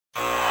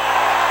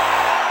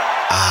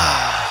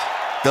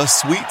The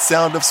sweet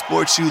sound of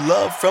sports you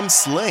love from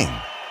Sling.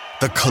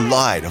 The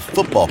collide of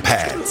football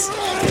pads.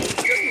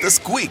 The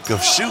squeak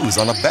of shoes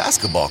on a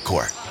basketball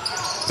court.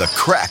 The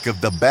crack of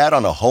the bat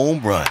on a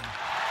home run.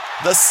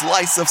 The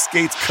slice of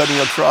skates cutting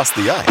across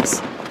the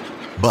ice.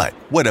 But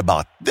what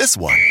about this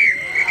one?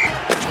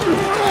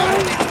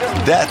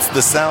 That's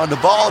the sound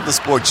of all the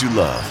sports you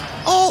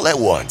love, all at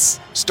once.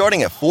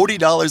 Starting at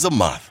 $40 a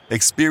month.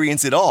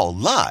 Experience it all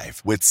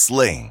live with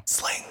Sling.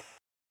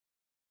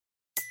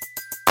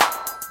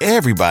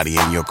 Everybody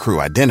in your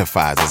crew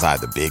identifies as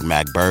either Big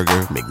Mac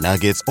Burger,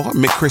 McNuggets, or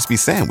McCrispy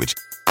Sandwich.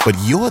 But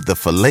you're the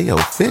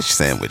Filet-O-Fish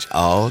Sandwich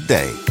all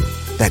day.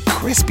 That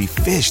crispy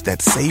fish,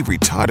 that savory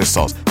tartar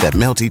sauce, that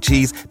melty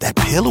cheese, that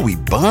pillowy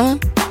bun.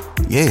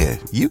 Yeah,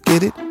 you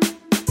get it.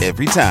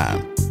 Every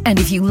time. And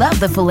if you love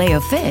the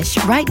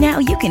Filet-O-Fish, right now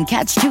you can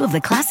catch two of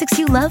the classics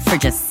you love for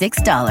just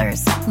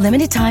 $6.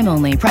 Limited time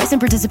only. Price and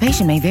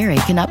participation may vary.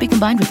 Cannot be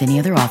combined with any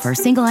other offer.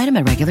 Single item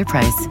at regular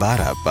price.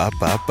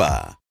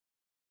 Ba-da-ba-ba-ba.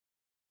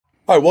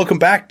 All right, welcome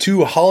back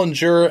to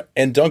Hollinger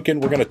and Duncan.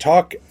 We're going to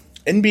talk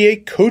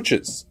NBA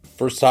coaches.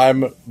 First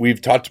time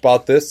we've talked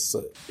about this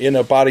in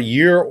about a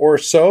year or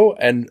so,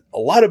 and a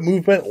lot of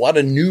movement, a lot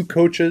of new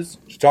coaches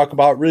to talk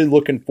about. Really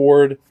looking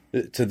forward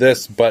to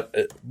this. But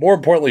more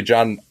importantly,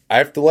 John, I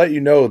have to let you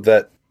know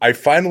that I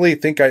finally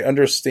think I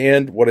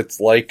understand what it's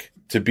like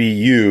to be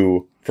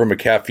you from a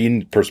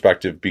caffeine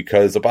perspective,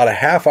 because about a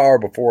half hour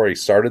before I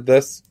started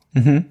this,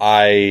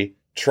 I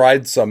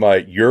tried some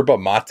yerba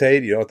mate.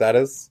 Do you know what that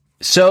is?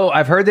 So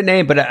I've heard the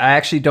name, but I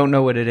actually don't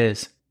know what it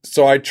is.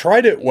 So I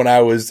tried it when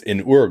I was in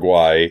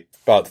Uruguay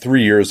about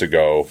 3 years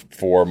ago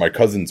for my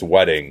cousin's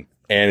wedding.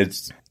 And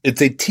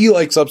it's a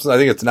tea-like substance. I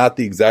think it's not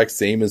the exact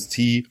same as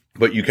tea,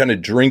 but you kind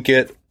of drink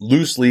it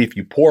loose leaf.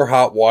 You pour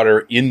hot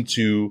water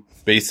into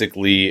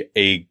basically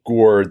a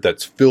gourd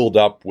that's filled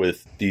up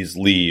with these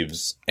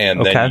leaves.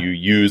 And then you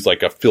use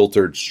like a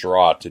filtered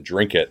straw to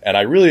drink it. And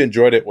I really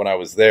enjoyed it when I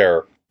was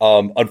there.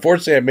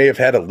 Unfortunately, I may have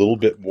had a little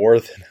bit more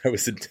than I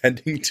was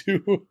intending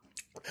to.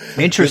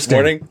 Interesting. This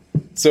morning.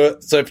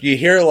 So if you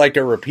hear like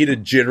a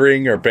repeated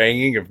jittering or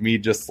banging of me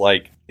just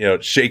like,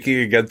 shaking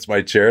against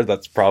my chair,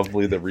 that's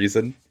probably the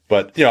reason.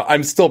 But,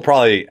 I'm still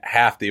probably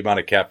half the amount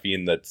of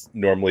caffeine that's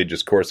normally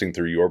just coursing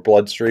through your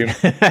bloodstream.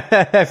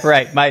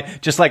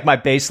 Right. Just like my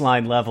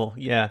baseline level.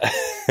 Yeah.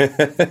 All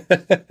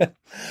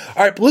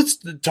right. But let's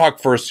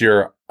talk first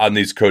here on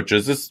these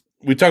coaches.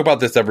 We talk about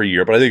this every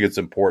year, but I think it's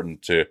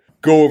important to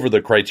go over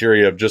the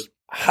criteria of just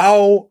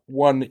how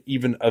one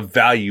even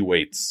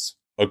evaluates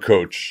a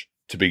coach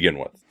to begin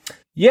with.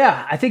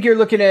 Yeah, I think you're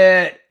looking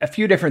at a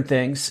few different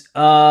things.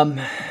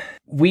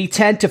 We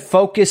tend to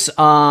focus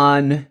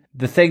on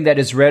the thing that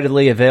is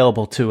readily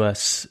available to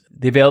us,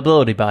 the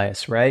availability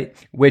bias, right?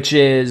 Which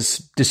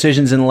is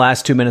decisions in the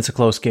last 2 minutes of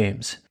close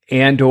games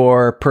and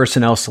or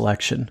personnel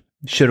selection.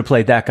 Should have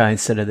played that guy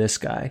instead of this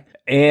guy.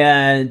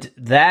 And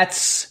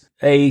that's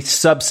a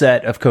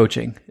subset of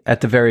coaching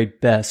at the very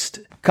best.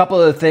 A couple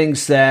of the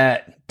things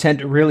that tend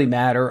to really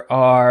matter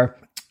are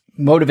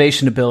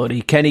motivation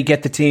ability. Can he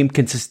get the team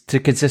to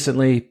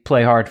consistently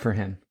play hard for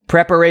him?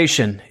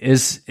 Preparation.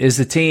 Is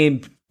the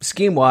team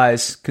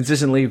scheme-wise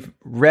consistently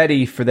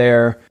ready for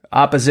their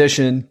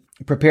opposition,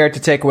 prepared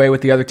to take away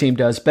what the other team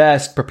does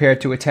best,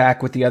 prepared to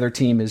attack what the other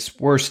team is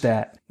worst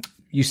at?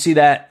 You see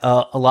that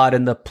a lot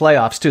in the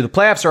playoffs too. The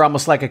playoffs are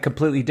almost like a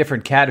completely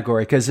different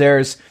category because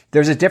there's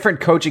a different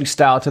coaching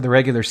style to the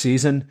regular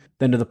season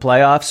than to the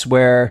playoffs,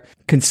 where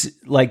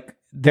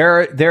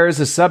there is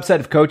a subset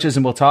of coaches,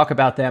 and we'll talk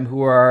about them,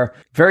 who are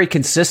very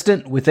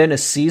consistent within a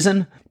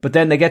season, but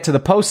then they get to the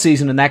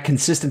postseason and that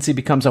consistency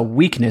becomes a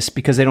weakness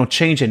because they don't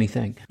change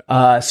anything.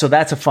 So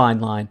that's a fine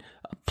line.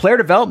 Player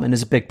development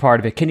is a big part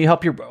of it. Can you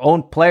help your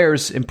own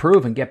players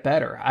improve and get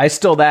better? I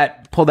still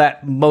pull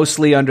that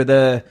mostly under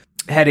the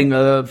heading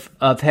of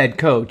head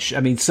coach. I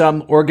mean,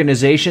 some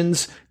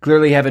organizations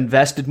clearly have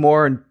invested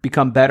more and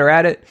become better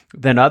at it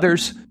than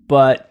others,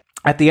 but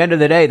at the end of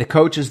the day, the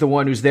coach is the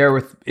one who's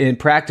there in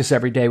practice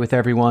every day with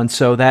everyone.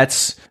 So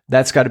that's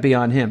got to be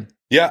on him.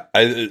 Yeah,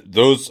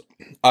 those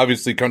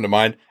obviously come to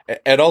mind.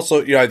 And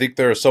also, I think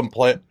there are some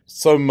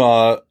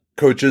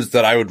coaches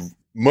that I would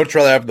much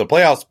rather have in the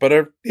playoffs, but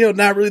are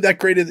not really that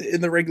great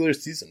in the regular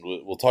season.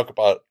 We'll talk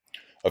about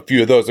a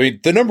few of those. I mean,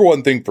 the number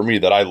one thing for me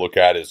that I look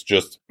at is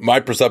just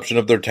my perception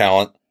of their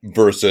talent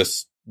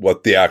versus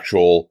what the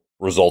actual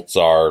results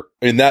are.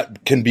 I mean,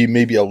 that can be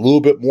maybe a little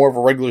bit more of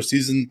a regular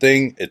season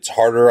thing. It's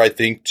harder, I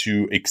think,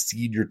 to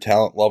exceed your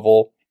talent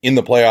level in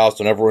the playoffs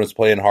when everyone is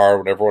playing hard,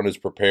 when everyone is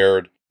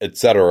prepared,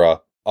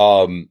 etc.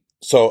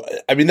 So,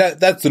 I mean,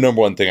 that's the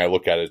number one thing I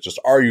look at is just,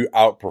 are you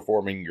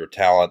outperforming your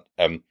talent?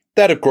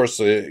 That, of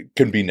course,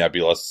 can be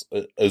nebulous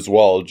as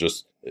well.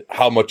 Just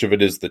how much of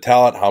it is the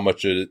talent? How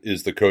much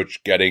is the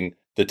coach getting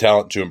the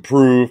talent to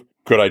improve?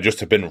 Could I just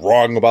have been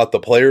wrong about the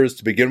players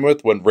to begin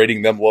with when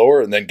rating them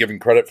lower and then giving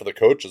credit for the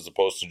coach as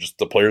opposed to just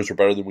the players were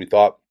better than we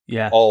thought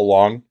all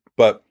along?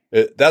 But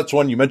that's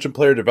one. You mentioned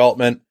player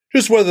development,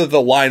 just whether the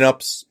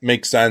lineups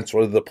make sense,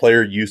 whether the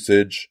player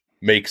usage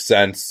makes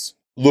sense,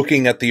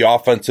 looking at the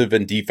offensive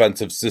and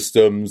defensive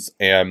systems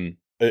and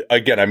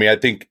again, I mean, I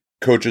think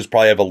coaches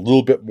probably have a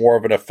little bit more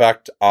of an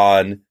effect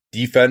on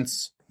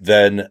defense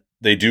than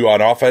they do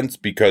on offense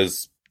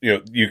because,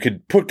 you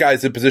could put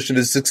guys in position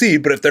to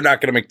succeed, but if they're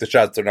not going to make the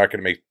shots, they're not going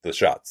to make the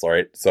shots. All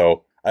right.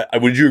 So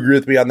would you agree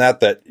with me on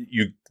that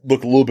you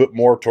look a little bit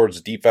more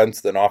towards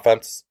defense than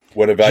offense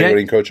when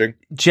evaluating coaching?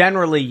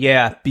 Generally,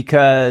 yeah,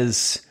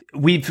 because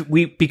we've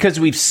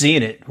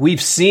seen it.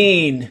 We've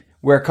seen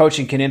where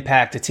coaching can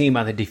impact a team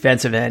on the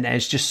defensive end, and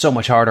it's just so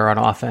much harder on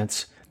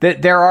offense.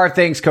 There are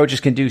things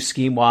coaches can do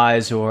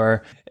scheme-wise,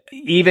 or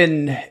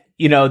even,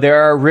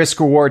 there are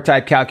risk-reward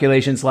type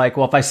calculations like,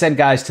 well, if I send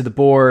guys to the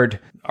board,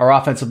 our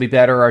offense will be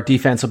better, our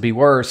defense will be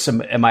worse.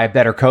 Am I a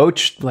better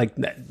coach? Like,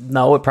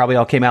 no, it probably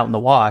all came out in the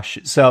wash.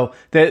 So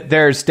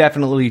there's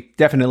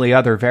definitely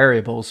other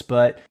variables,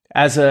 but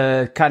as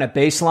a kind of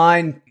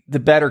baseline, the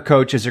better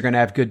coaches are going to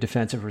have good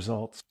defensive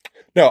results.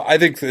 No, I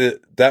think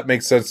that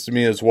makes sense to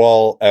me as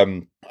well.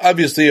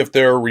 Obviously, if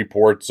there are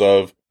reports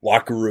of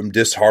locker room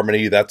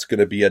disharmony, that's going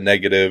to be a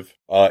negative.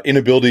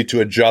 Inability to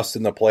adjust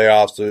in the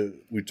playoffs,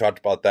 we talked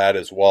about that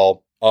as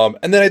well.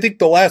 And then I think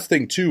the last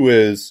thing too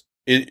is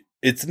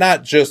it's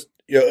not just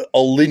a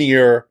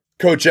linear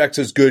coach X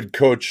is good,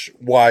 coach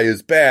Y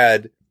is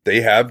bad.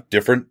 They have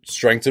different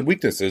strengths and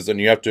weaknesses, and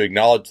you have to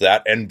acknowledge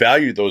that and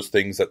value those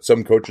things, that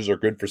some coaches are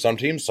good for some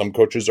teams, some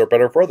coaches are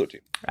better for other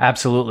teams.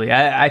 Absolutely.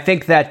 I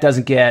think that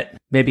doesn't get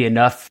maybe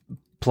enough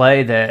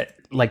play, that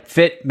like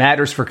fit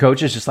matters for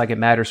coaches just like it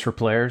matters for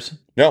players.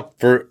 No,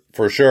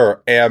 for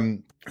sure.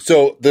 And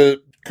so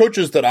the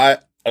coaches that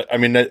I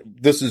mean,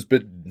 this has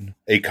been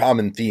a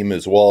common theme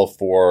as well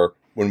for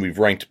when we've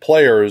ranked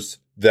players,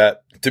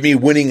 that to me,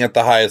 winning at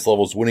the highest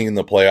levels, winning in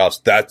the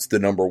playoffs, that's the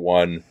number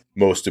one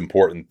most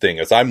important thing.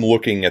 As I'm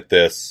looking at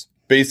this,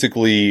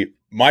 basically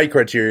my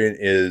criterion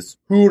is,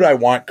 who would I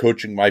want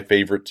coaching my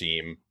favorite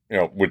team,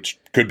 which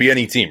could be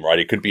any team, right?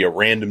 It could be a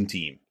random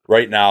team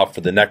right now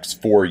for the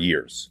next 4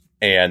 years.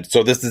 And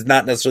so this is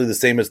not necessarily the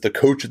same as the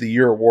Coach of the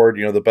Year award,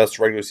 the best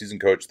regular season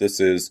coach. This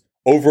is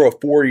over a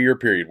 4-year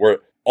period where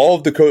all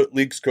of the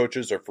league's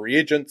coaches are free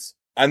agents.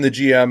 I'm the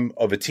GM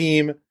of a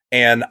team,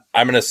 and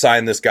I'm going to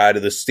sign this guy to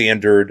the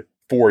standard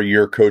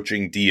 4-year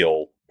coaching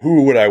deal.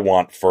 Who would I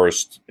want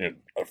first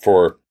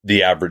for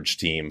the average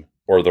team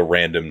or the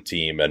random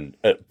team? And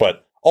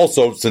but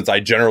also, since I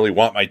generally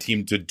want my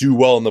team to do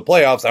well in the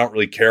playoffs, I don't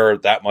really care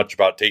that much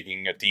about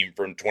taking a team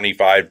from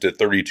 25 to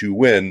 32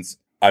 wins.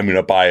 I'm going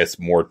to bias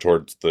more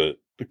towards the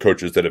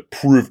coaches that have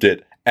proved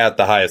it at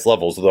the highest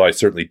levels, although I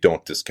certainly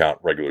don't discount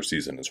regular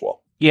season as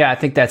well. Yeah, I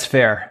think that's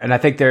fair. And I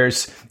think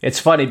it's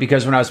funny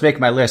because when I was making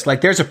my list,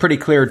 like there's a pretty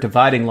clear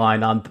dividing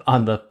line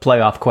on the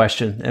playoff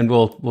question, and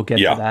we'll get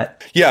to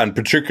that. Yeah, and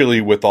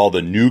particularly with all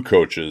the new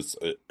coaches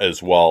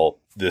as well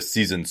this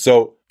season.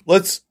 So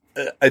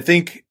I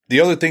think the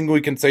other thing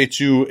we can say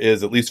too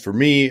is, at least for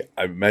me,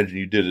 I imagine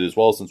you did it as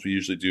well, since we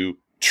usually do,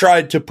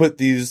 tried to put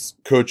these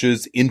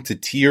coaches into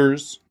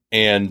tiers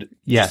and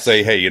just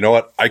say, hey, you know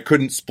what? I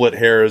couldn't split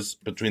hairs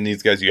between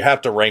these guys. You have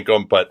to rank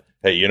them, but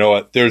hey, you know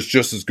what? There's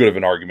just as good of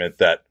an argument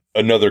that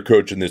another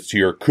coach in this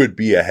tier could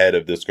be ahead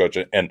of this coach.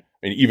 And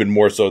even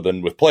more so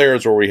than with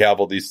players, where we have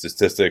all these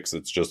statistics,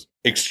 it's just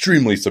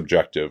extremely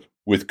subjective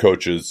with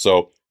coaches.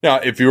 So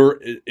now if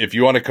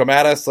you want to come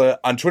at us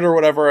on Twitter or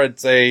whatever, I'd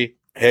say,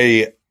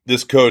 hey,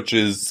 this coach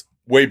is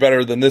way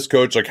better than this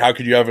coach. Like, how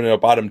could you have in a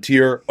bottom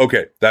tier?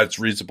 Okay, that's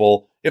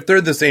reasonable. If they're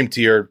in the same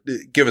tier,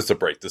 give us a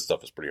break. This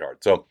stuff is pretty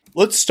hard. So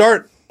let's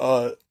start,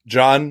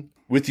 John,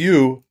 with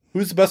you.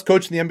 Who's the best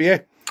coach in the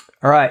NBA?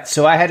 All right.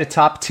 So I had a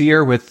top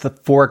tier with the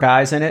 4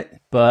 guys in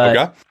it,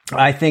 but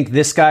I think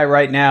this guy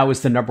right now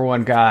is the number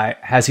one guy.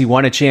 Has he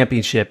won a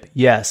championship?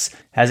 Yes.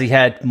 Has he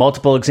had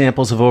multiple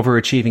examples of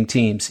overachieving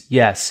teams?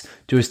 Yes.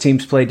 Do his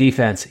teams play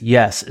defense?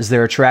 Yes. Is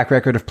there a track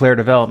record of player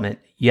development?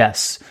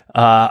 Yes.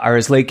 Are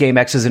his late game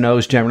X's and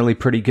O's generally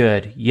pretty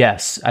good?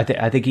 Yes.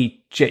 I think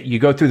you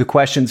go through the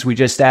questions we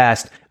just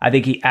asked. I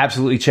think he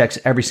absolutely checks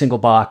every single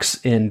box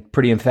in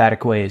pretty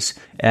emphatic ways.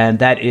 And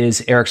that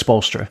is Erik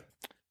Spoelstra.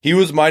 He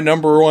was my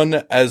number one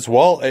as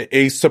well.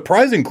 A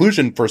surprise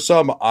inclusion for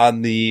some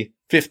on the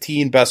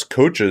 15 best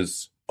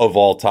coaches of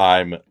all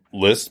time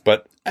list,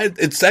 but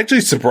it's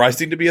actually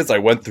surprising to me as I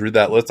went through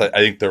that list. I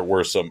think there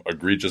were some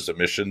egregious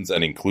omissions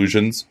and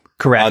inclusions.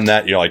 Correct. On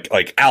that,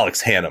 like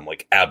Alex Hannum,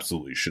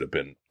 absolutely should have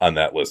been on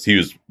that list. He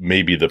was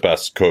maybe the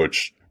best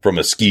coach from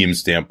a scheme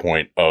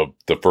standpoint of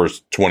the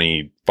first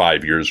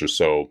 25 years or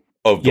so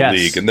of the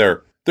league. And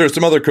there are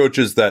some other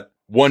coaches that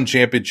won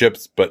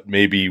championships, but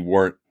maybe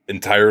weren't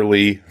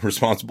entirely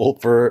responsible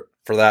for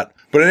that.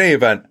 But in any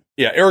event,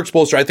 Erik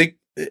Spoelstra, I think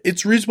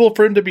it's reasonable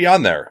for him to be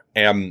on there.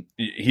 And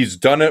he's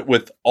done it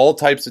with all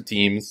types of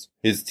teams.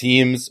 His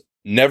teams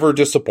never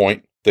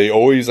disappoint. They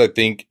always, I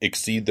think,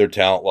 exceed their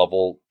talent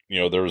level.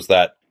 There was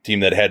that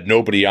team that had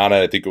nobody on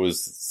it. I think it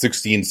was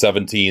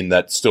 16-17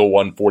 that still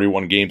won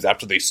 41 games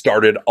after they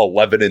started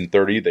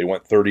 11-30. They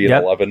went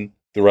 30-11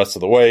 the rest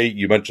of the way.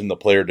 You mentioned the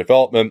player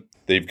development.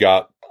 They've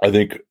got, I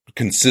think,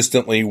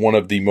 consistently one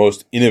of the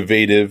most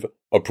innovative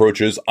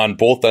approaches on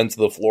both ends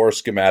of the floor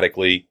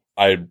schematically.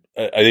 I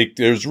think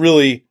there's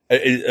really,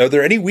 are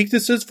there any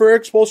weaknesses for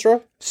Erik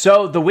Spoelstra?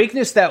 So the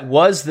weakness that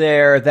was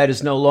there that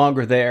is no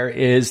longer there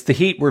is the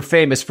Heat were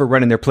famous for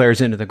running their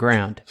players into the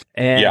ground.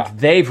 And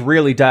they've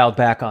really dialed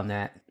back on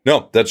that.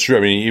 No, that's true.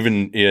 I mean,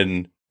 even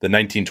in the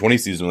 1920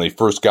 season, when they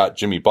first got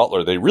Jimmy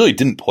Butler, they really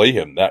didn't play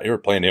him. They were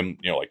playing him,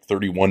 like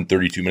 31,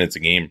 32 minutes a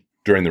game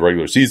during the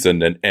regular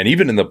season. And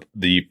even in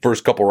the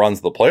first couple rounds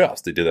of the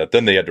playoffs, they did that.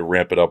 Then they had to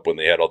ramp it up when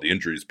they had all the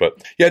injuries.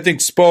 But yeah, I think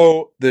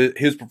Spo,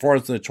 his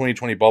performance in the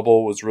 2020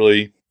 bubble was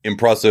really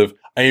impressive.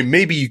 I mean,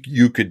 maybe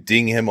you could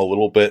ding him a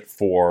little bit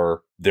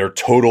for their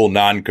total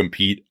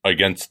non-compete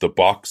against the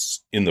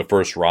Bucks in the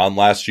first round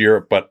last year.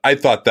 But I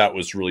thought that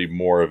was really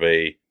more of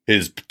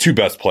his two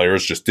best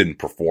players just didn't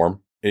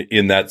perform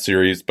in that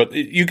series. But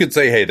you could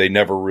say, hey, they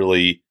never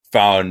really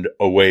found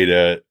a way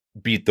to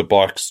beat the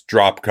Bucks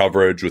drop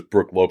coverage with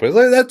Brook Lopez.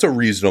 That's a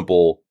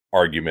reasonable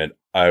argument,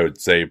 I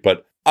would say.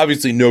 But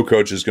obviously no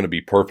coach is going to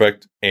be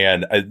perfect.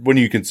 And when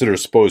you consider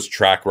Spo's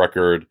track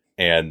record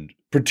and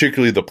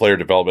particularly the player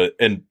development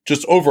and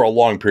just over a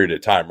long period of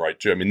time, right?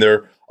 I mean, there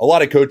are a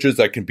lot of coaches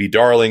that can be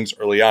darlings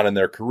early on in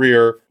their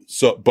career.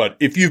 But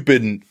if you've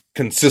been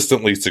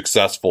consistently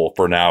successful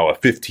for now a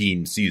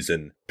 15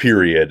 season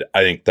period,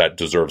 I think that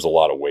deserves a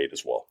lot of weight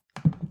as well.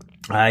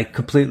 I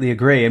completely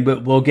agree. And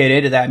we'll get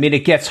into that. I mean,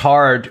 it gets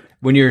hard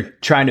when you're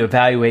trying to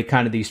evaluate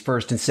kind of these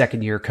first and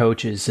second year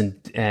coaches,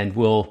 and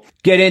we'll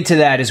get into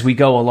that as we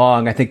go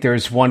along. I think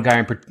there's one guy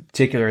in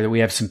particular that we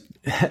have some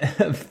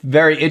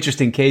very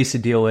interesting case to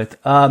deal with.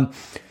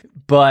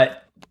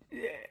 But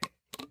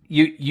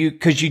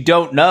because you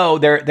don't know,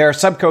 there are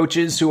some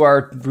coaches who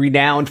are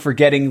renowned for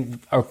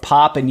getting a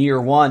pop in year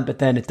one, but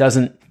then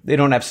they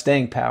don't have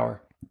staying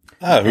power.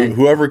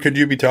 Whoever could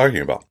you be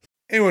talking about?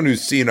 Anyone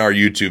who's seen our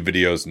YouTube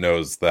videos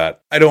knows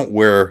that I don't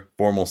wear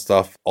formal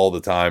stuff all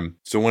the time.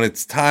 So when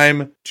it's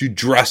time to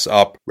dress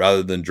up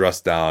rather than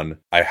dress down,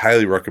 I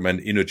highly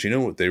recommend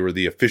Indochino. They were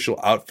the official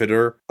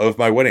outfitter of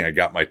my wedding. I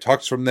got my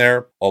tux from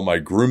there. All my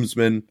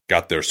groomsmen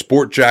got their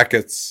sport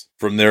jackets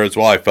from there as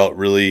well. I felt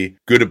really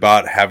good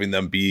about having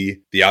them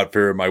be the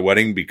outfitter of my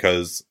wedding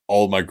because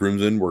all of my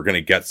groomsmen were going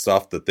to get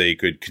stuff that they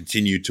could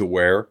continue to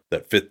wear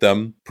that fit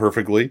them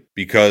perfectly.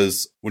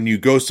 Because when you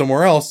go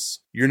somewhere else,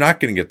 you're not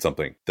going to get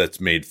something that's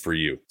made for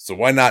you. So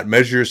why not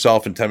measure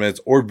yourself in 10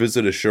 minutes or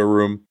visit a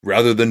showroom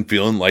rather than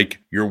feeling like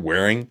you're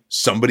wearing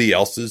somebody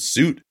else's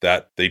suit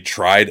that they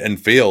tried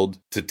and failed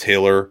to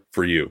tailor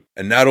for you.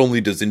 And not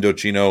only does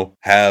Indochino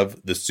have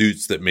the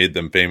suits that made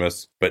them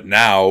famous, but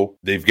now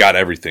they've got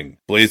everything.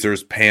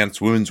 Blazers,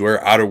 pants, women's wear,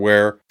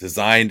 outerwear,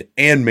 designed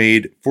and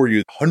made for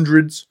you.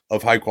 Hundreds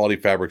of high quality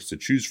fabrics to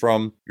choose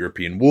from.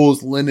 European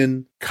wools,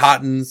 linen,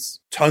 cottons,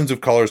 tons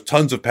of colors,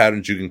 tons of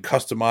patterns. You can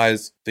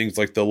customize things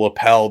like the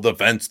lapel, the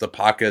vents, the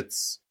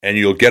pockets, and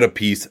you'll get a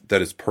piece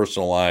that is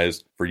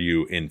personalized for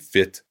you in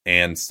fit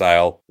and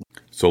style.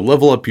 So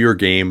level up your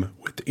game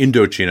with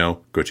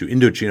Indochino. Go to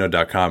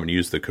Indochino.com and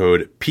use the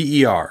code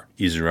PER.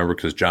 Easy to remember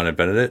because John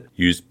invented it.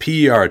 Use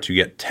PER to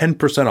get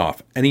 10%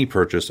 off any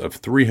purchase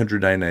of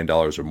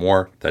 $399 or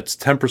more. That's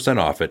 10%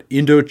 off at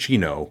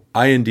Indochino,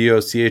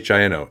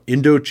 Indochino,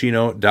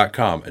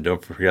 Indochino.com. And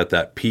don't forget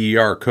that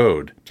PER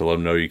code to let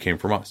them know you came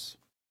from us.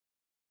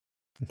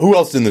 Who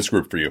else in this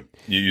group for you?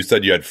 You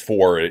said you had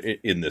 4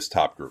 in this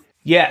top group.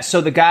 Yeah,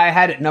 so the guy I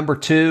had at number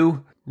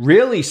 2,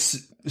 really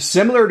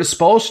similar to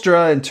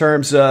Spoelstra in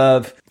terms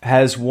of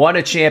has won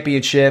a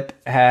championship,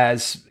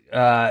 has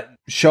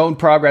shown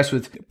progress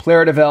with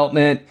player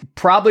development,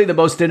 probably the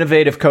most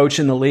innovative coach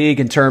in the league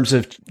in terms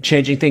of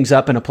changing things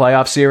up in a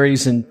playoff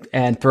series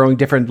and throwing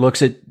different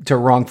looks to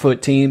wrong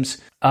foot teams.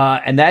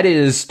 And that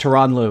is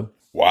Tyronn Lue.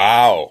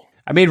 Wow.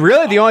 I mean,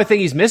 really the only thing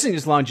he's missing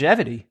is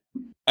longevity.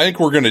 I think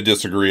we're going to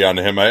disagree on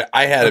him. I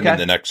had him in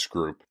the next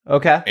group.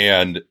 Okay.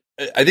 And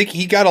I think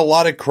he got a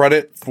lot of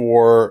credit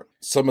for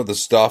some of the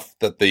stuff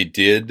that they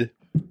did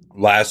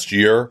last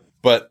year.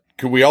 But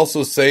could we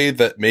also say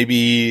that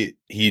maybe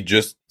he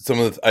just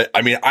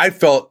I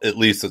felt at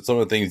least that some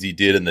of the things he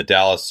did in the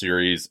Dallas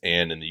series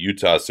and in the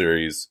Utah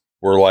series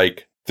were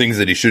like things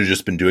that he should have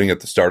just been doing at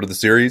the start of the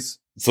series.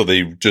 So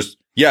they just,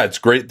 it's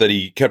great that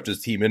he kept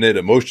his team in it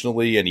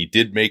emotionally and he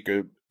did make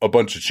a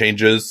bunch of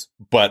changes,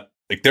 but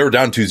like they were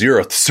down 2-0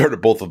 at the start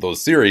of both of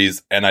those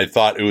series. And I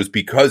thought it was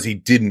because he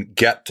didn't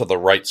get to the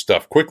right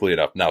stuff quickly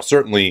enough. Now,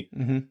 certainly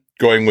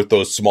going with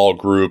those small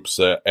groups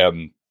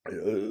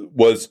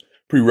was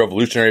pretty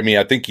revolutionary. I mean,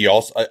 I think he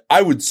also,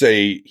 I would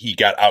say he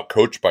got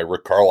outcoached by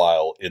Rick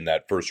Carlisle in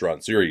that first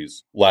round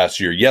series last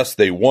year. Yes,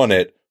 they won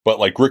it, but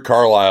like Rick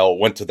Carlisle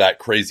went to that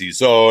crazy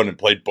zone and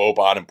played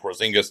Boban and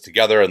Porzingis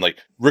together. And like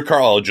Rick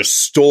Carlisle just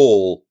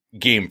stole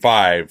Game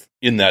 5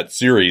 in that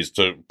series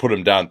to put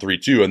him down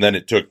 3-2. And then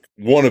it took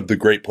one of the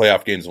great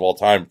playoff games of all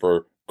time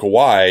for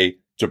Kawhi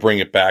to bring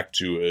it back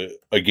to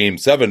a Game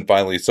 7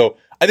 finally. So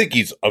I think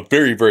he's a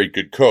very, very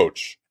good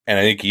coach. And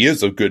I think he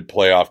is a good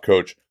playoff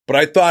coach. But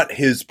I thought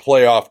his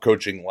playoff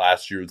coaching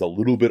last year was a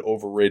little bit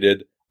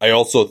overrated. I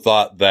also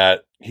thought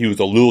that he was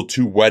a little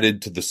too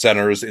wedded to the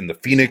centers in the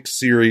Phoenix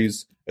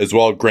series as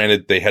well.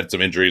 Granted, they had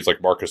some injuries,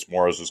 like Marcus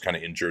Morris was kind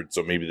of injured,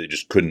 so maybe they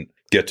just couldn't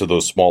get to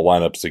those small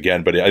lineups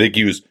again. But I think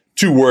he was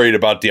too worried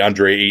about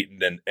DeAndre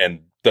Ayton,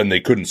 and then they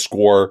couldn't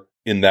score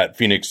in that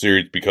Phoenix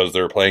series because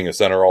they were playing a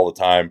center all the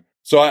time.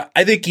 So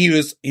I think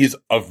he's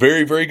a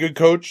very, very good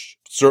coach,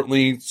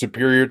 certainly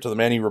superior to the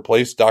man he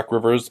replaced, Doc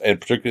Rivers,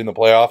 and particularly in the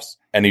playoffs.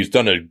 And he's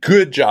done a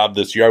good job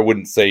this year. I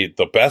wouldn't say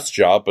the best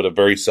job, but a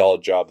very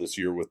solid job this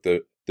year with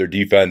their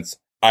defense.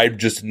 I'm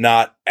just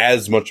not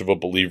as much of a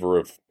believer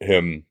of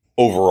him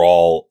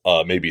overall,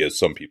 maybe as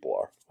some people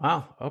are.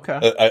 Wow.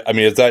 Okay. I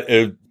mean, is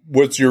that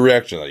what's your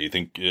reaction? Do you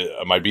think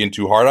am I being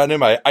too hard on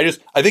him? I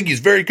think he's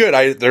very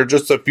good. There are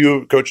just a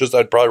few coaches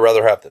I'd probably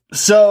rather have than.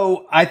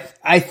 So I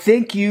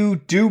think you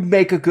do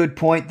make a good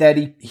point that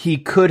he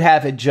could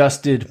have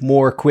adjusted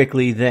more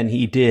quickly than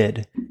he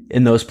did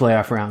in those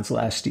playoff rounds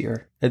last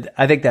year.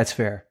 I think that's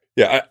fair.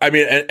 Yeah, I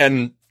mean,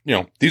 and you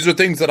know, these are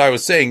things that I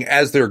was saying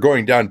as they're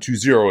going down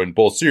 2-0 in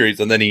both series,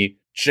 and then he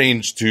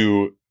changed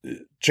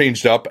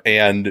up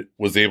and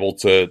was able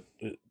to.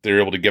 They're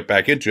able to get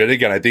back into it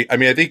again. I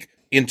think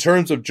in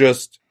terms of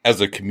just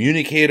as a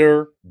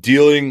communicator,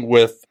 dealing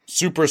with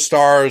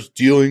superstars,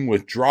 dealing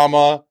with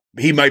drama,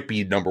 he might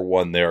be number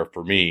one there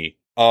for me.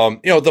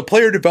 The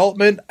player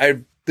development,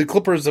 the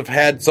Clippers have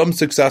had some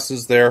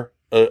successes there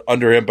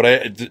under him,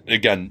 but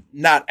again,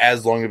 not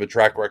as long of a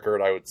track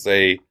record, I would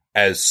say,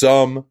 as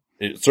some.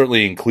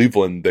 Certainly in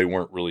Cleveland, they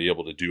weren't really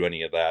able to do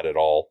any of that at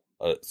all.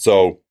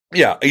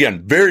 Yeah,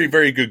 again, very,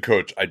 very good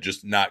coach. I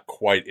just not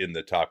quite in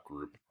the top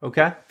group.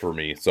 Okay. For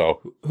me.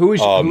 So who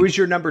is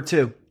your number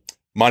two?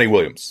 Monty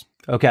Williams.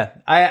 Okay.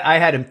 I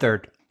had him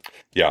third.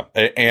 Yeah.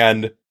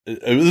 And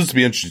this will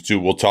be interesting too.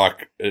 We'll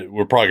talk,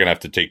 we're probably going to have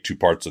to take two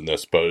parts in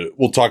this, but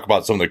we'll talk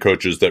about some of the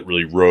coaches that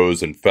really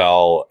rose and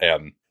fell.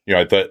 And, you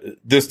know, I thought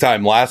this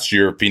time last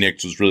year,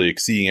 Phoenix was really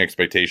exceeding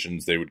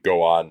expectations. They would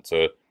go on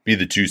to be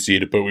the 2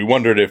 seed, but we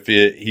wondered if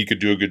he could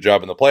do a good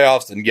job in the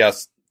playoffs. And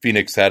yes,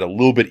 Phoenix had a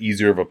little bit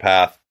easier of a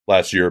path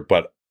last year,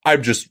 but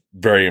I'm just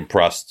very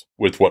impressed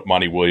with what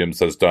Monty Williams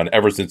has done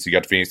ever since he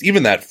got to Phoenix.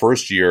 Even that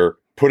first year,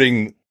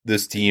 putting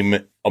this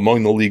team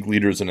among the league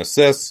leaders in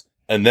assists,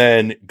 and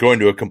then going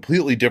to a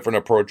completely different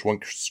approach when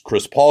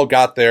Chris Paul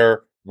got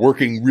there,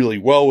 working really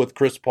well with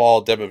Chris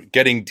Paul,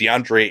 getting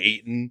DeAndre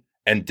Ayton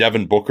and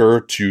Devin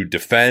Booker to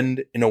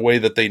defend in a way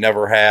that they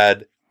never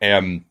had.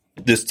 And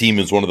this team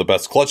is one of the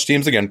best clutch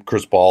teams. Again,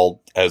 Chris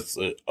Paul has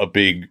a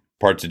big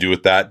part to do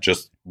with that.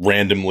 Just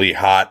randomly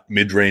hot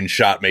mid-range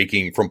shot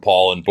making from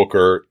Paul and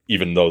Booker,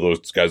 even though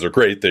those guys are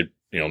great. They're,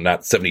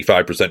 not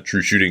 75%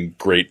 true shooting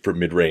great for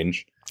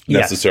mid-range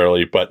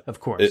necessarily, but of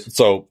course.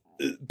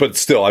 But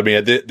still, I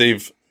mean,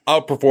 they've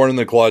outperformed in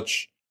the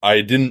clutch.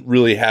 I didn't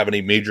really have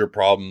any major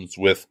problems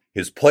with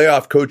his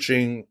playoff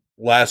coaching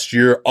last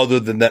year, other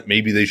than that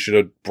maybe they should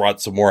have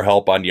brought some more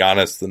help on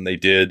Giannis than they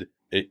did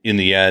in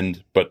the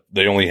end, but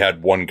they only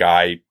had one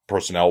guy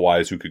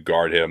personnel-wise who could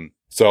guard him.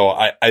 So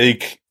I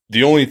think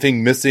the only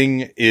thing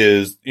missing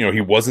is,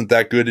 he wasn't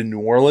that good in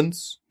New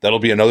Orleans. That'll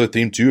be another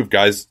theme, too, of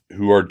guys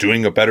who are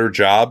doing a better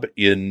job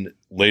in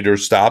later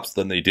stops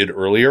than they did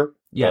earlier.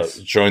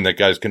 Yes. Showing that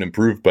guys can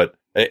improve.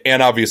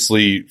 And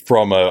obviously,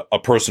 from a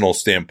personal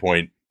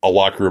standpoint, a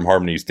locker room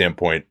harmony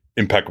standpoint,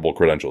 impeccable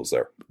credentials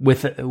there.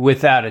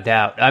 Without a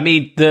doubt. I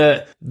mean,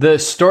 the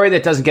story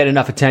that doesn't get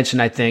enough attention,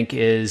 I think,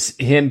 is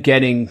him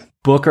getting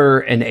Booker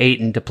and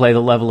Ayton to play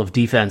the level of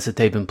defense that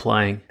they've been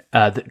playing.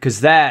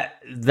 Because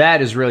that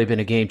has really been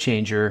a game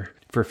changer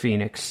for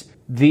Phoenix.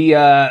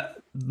 The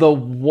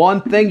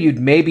one thing you'd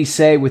maybe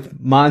say with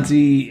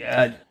Monty,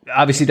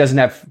 obviously doesn't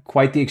have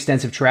quite the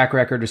extensive track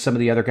record as some of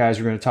the other guys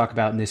we're going to talk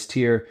about in this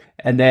tier.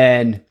 And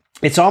then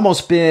it's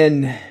almost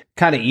been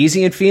kind of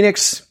easy in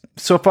Phoenix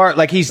so far.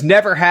 Like, he's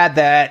never had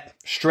that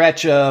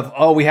stretch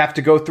of, we have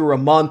to go through a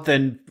month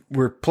and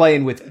we're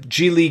playing with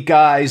G League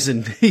guys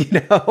and,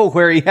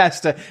 where he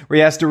has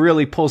to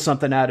really pull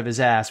something out of his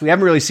ass. We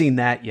haven't really seen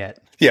that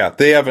yet. Yeah,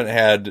 they haven't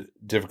had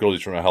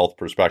difficulties from a health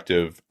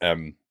perspective.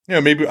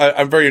 Maybe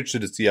I'm very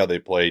interested to see how they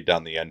play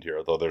down the end here,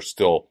 although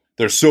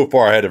they're so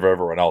far ahead of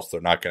everyone else,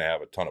 they're not going to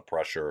have a ton of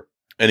pressure.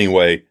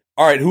 Anyway,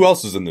 all right, who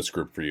else is in this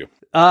group for you?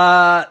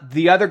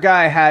 The other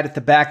guy I had at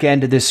the back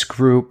end of this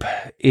group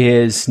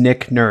is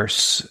Nick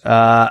Nurse.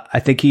 I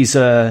think he's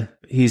an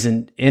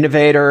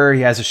innovator.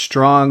 He has a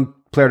strong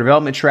player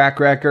development track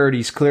record.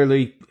 He's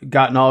clearly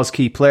gotten all his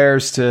key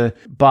players to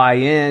buy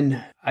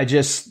in.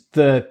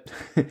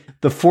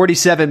 The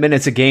 47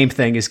 minutes a game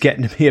thing is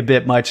getting to be a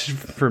bit much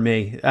for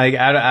me. I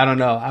don't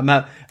know.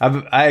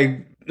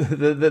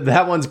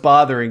 That one's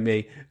bothering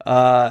me.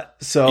 It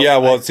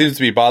seems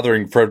to be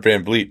bothering Fred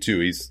VanVleet too.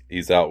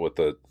 He's out with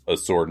a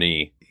sore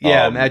knee.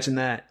 Yeah, imagine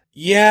that.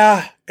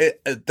 Yeah,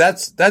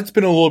 that's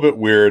been a little bit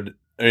weird.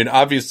 I mean,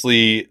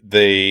 obviously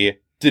they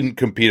didn't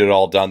compete at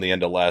all down the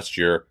end of last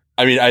year.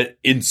 I mean,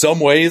 in some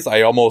ways,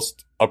 I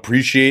almost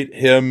appreciate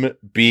him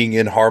being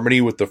in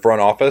harmony with the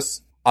front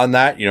office on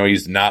that.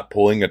 He's not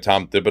pulling a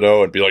Tom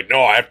Thibodeau and be like,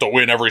 no, I have to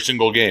win every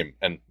single game.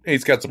 And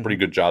he's got some pretty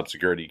good job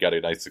security. He got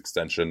a nice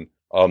extension.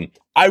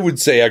 I would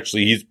say,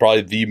 actually, he's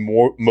probably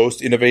the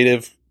most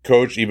innovative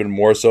coach, even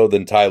more so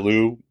than Ty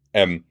Lue.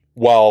 And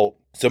while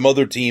some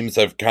other teams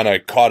have kind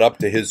of caught up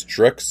to his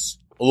tricks,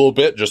 a little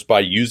bit just by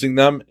using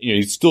them.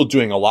 He's still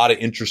doing a lot of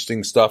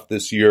interesting stuff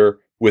this year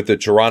with the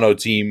Toronto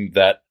team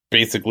that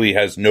basically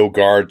has no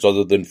guards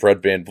other than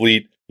Fred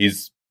VanVleet.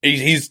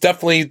 He's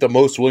definitely the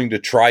most willing to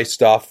try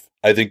stuff.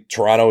 I think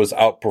Toronto has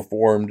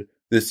outperformed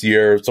this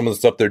year. Some of the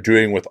stuff they're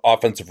doing with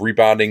offensive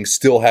rebounding,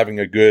 still having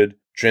a good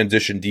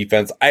transition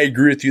defense. I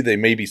agree with you. They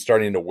may be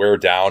starting to wear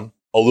down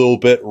a little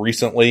bit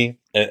recently,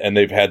 and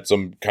they've had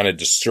some kind of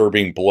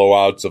disturbing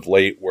blowouts of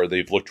late where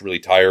they've looked really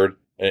tired.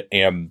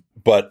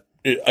 But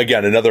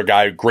again, another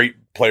guy,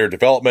 great player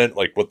development,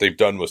 like what they've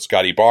done with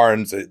Scotty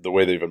Barnes, the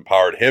way they've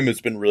empowered him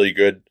has been really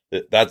good.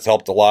 That's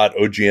helped a lot.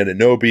 OG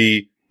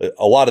Anunoby,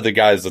 a lot of the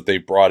guys that they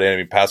brought in. I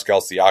mean,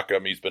 Pascal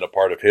Siakam, he's been a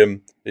part of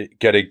him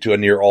getting to a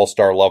near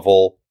all-star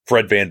level.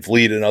 Fred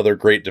VanVleet, another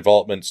great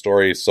development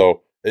story.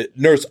 So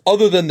Nurse,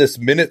 other than this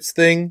minutes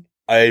thing,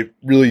 I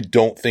really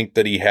don't think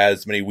that he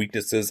has many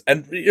weaknesses.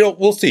 And,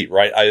 we'll see,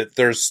 right?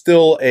 There's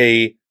still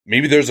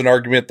maybe there's an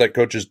argument that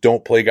coaches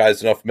don't play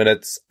guys enough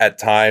minutes at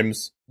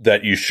times,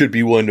 that you should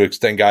be willing to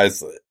extend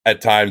guys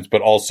at times,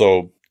 but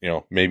also,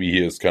 maybe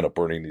he is kind of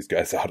burning these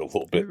guys out a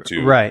little bit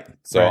too. Right.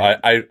 So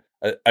right.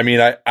 I mean,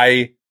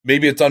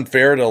 maybe it's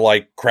unfair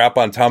to crap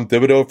on Tom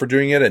Thibodeau for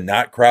doing it and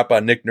not crap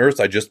on Nick Nurse.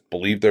 I just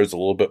believe there's a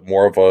little bit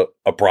more of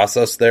a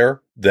process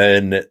there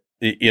than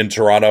in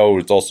Toronto.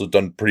 It's also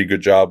done a pretty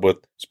good job with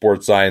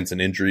sports science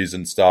and injuries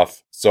and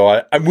stuff.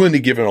 So I'm willing to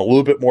give him a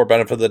little bit more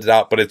benefit of the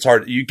doubt, but it's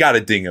hard. You got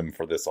to ding him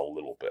for this a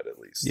little bit at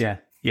least.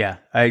 Yeah,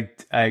 I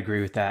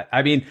agree with that.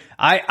 I mean,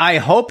 I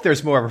hope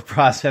there's more of a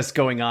process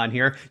going on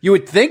here. You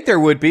would think there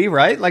would be,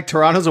 right? Like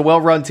Toronto's a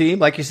well-run team.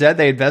 Like you said,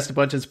 they invest a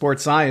bunch in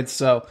sports science.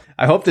 So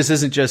I hope this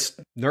isn't just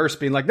Nurse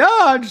being like,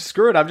 no,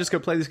 screw it. I'm just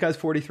going to play these guys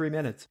 43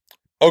 minutes.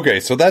 Okay,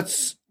 so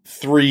that's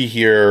 3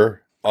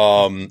 here.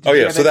 So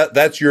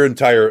that's your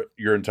entire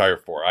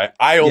 4.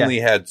 I only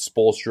had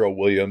Spoelstra,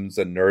 Williams,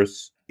 and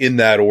Nurse in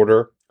that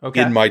order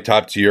in my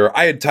top tier.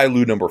 I had Ty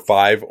Lue number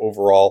 5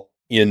 overall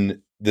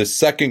in the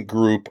second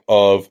group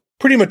of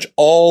pretty much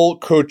all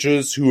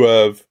coaches who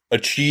have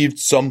achieved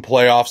some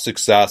playoff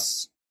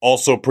success,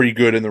 also pretty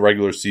good in the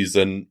regular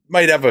season,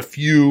 might have a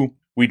few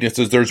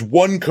weaknesses. There's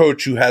one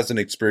coach who hasn't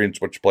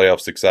experienced much playoff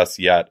success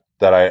yet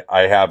that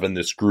I have in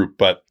this group,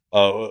 but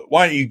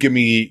why don't you give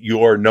me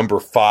your number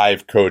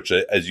 5 coach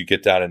as you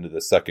get down into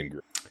the second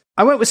group?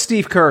 I went with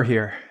Steve Kerr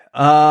here.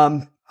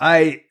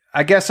 I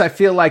guess I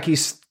feel like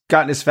he's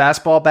gotten his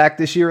fastball back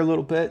this year a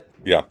little bit.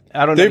 Yeah.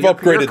 I don't know. They've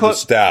upgraded the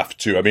staff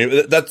too. I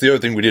mean, that's the other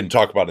thing we didn't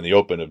talk about in the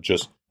open of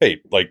just, hey,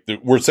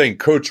 we're saying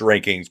coach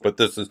rankings, but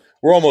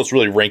we're almost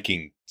really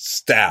ranking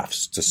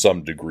staffs to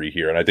some degree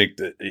here. And I think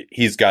that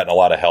he's gotten a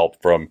lot of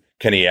help from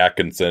Kenny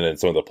Atkinson and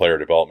some of the player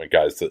development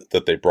guys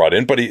that they brought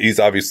in, but he's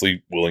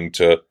obviously willing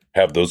to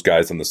have those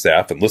guys on the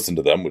staff and listen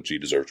to them, which he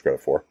deserves credit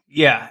for.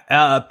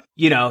 Yeah.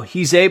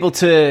 He's able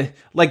to,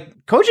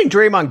 coaching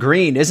Draymond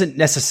Green isn't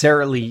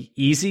necessarily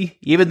easy,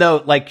 even though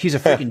he's a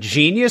freaking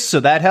genius.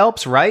 So that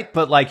helps. Right.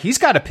 But he's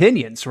got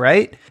opinions.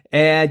 Right.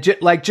 And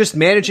just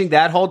managing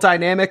that whole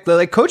dynamic,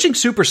 coaching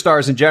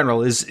superstars in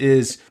general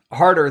is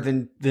harder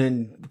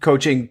than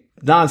coaching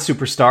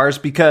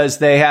non-superstars because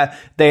they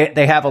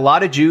have a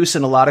lot of juice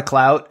and a lot of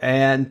clout,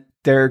 and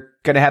they're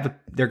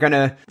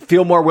gonna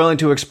feel more willing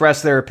to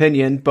express their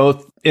opinion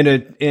both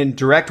in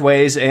direct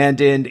ways and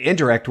in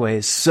indirect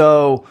ways.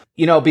 So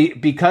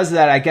because of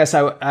that, I guess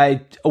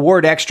I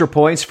award extra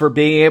points for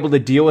being able to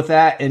deal with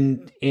that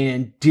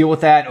and deal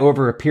with that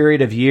over a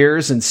period of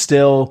years and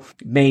still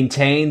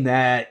maintain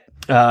that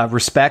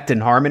respect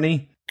and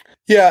harmony.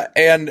 Yeah,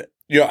 and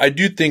I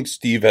do think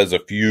Steve has a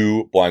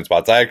few blind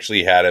spots. I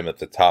actually had him at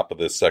the top of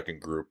this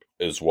second group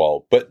as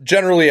well. But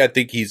generally, I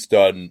think he's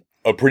done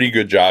a pretty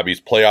good job.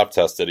 He's playoff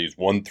tested. He's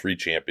won 3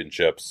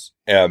 championships.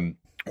 And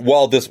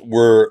while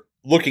we're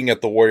looking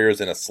at the Warriors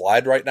in a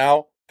slide right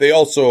now, they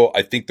also,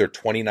 I think they're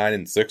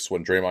 29-6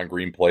 when Draymond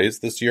Green plays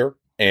this year.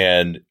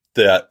 And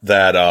that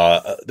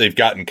they've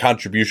gotten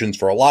contributions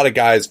for a lot of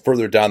guys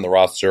further down the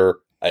roster.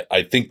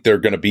 I think they're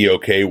going to be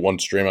okay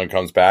once Draymond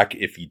comes back.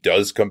 If he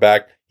does come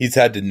back, he's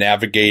had to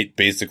navigate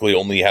basically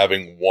only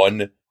having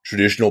one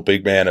traditional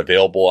big man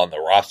available on the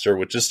roster,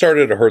 which has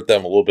started to hurt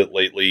them a little bit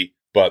lately.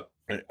 But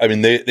I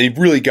mean, they've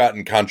really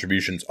gotten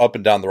contributions up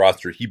and down the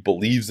roster. He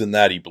believes in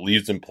that. He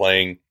believes in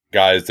playing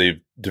guys.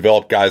 They've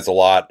developed guys a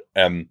lot.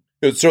 And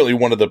it's certainly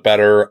one of the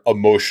better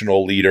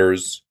emotional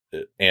leaders.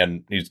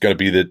 And he's going to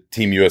be the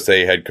Team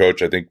USA head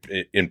coach, I think,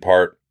 in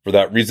part for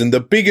that reason. The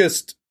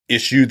biggest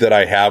issue that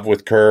I have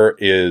with Kerr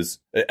is,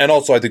 and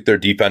also I think their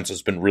defense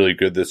has been really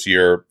good this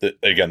year.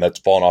 Again, that's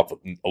fallen off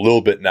a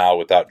little bit now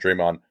without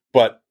Draymond,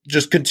 but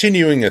just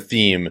continuing a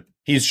theme,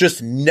 he's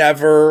just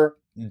never,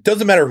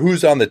 doesn't matter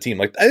who's on the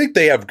team. I think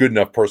they have good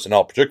enough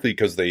personnel, particularly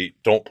because they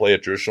don't play a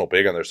traditional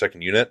big on their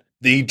second unit.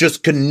 They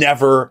just can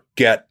never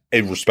get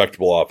a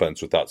respectable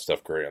offense without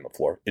Steph Curry on the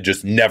floor. It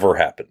just never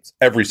happens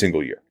every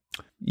single year.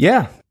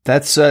 Yeah.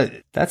 That's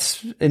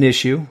an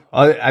issue.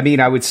 I mean,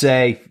 I would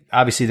say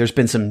obviously there's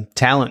been some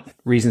talent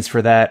reasons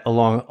for that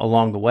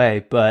along the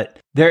way, but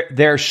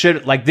there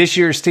should, like, this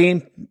year's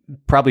team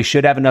probably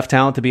should have enough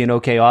talent to be an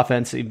okay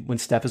offense when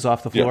Steph is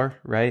off the floor,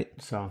 right?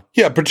 So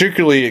yeah,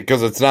 particularly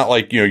because it's not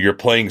like, you're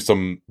playing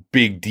some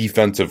big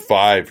defensive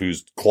five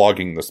who's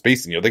clogging the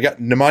spacing. They got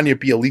Nemanja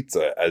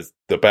Bjelica as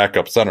the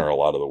backup center a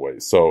lot of the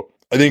ways. So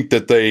I think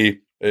that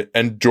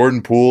and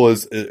Jordan Poole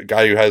is a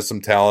guy who has some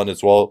talent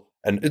as well.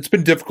 And it's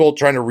been difficult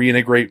trying to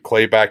reintegrate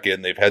Clay back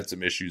in. They've had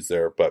some issues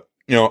there. But,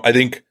 I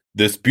think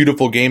this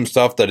beautiful game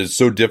stuff that is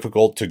so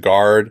difficult to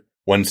guard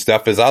when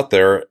Steph is out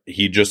there,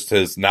 he just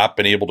has not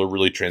been able to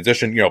really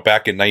transition.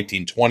 Back in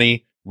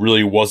 1920,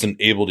 really wasn't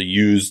able to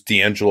use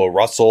D'Angelo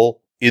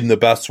Russell in the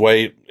best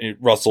way.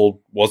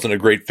 Russell wasn't a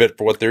great fit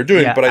for what they're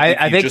doing. Yeah, but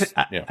I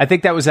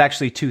think that was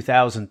actually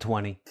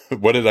 2020.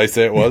 What did I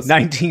say it was?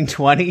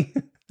 1920.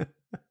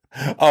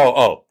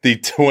 The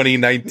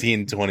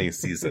 2019-20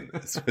 season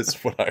is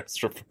what I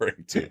was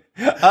referring to.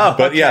 Oh,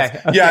 but okay.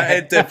 yeah,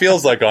 it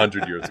feels like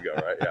 100 years ago,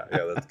 right? Yeah,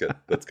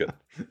 that's good.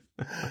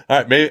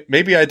 All right,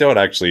 maybe I don't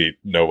actually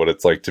know what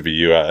it's like to be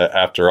you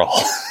after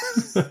all.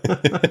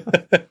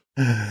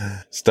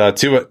 It's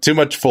too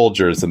much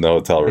Folgers in the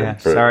hotel room. Yeah,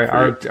 sorry,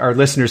 our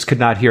listeners could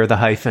not hear the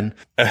hyphen.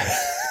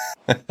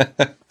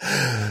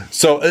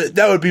 So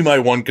that would be my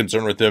one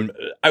concern with him.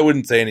 I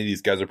wouldn't say any of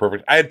these guys are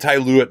perfect. I had Ty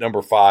Lue at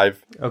number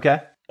 5. Okay.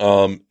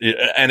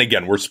 And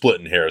again, we're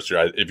splitting hairs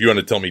here. If you want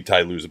to tell me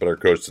Ty Lue's a better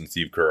coach than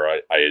Steve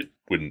Kerr, I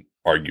wouldn't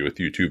argue with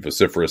you too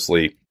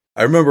vociferously.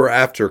 I remember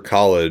after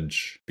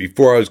college,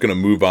 before I was going to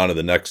move on to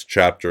the next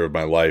chapter of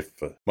my life,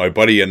 my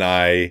buddy and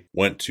I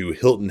went to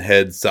Hilton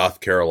Head, South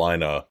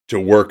Carolina to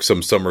work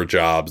some summer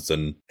jobs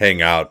and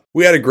hang out.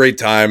 We had a great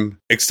time,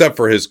 except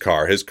for his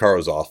car. His car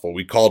was awful.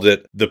 We called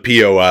it the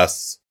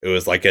POS. It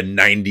was like a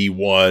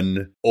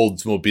 91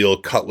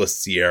 Oldsmobile Cutlass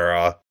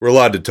Sierra. We're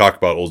allowed to talk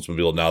about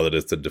Oldsmobile now that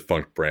it's a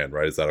defunct brand,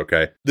 right? Is that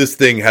okay? This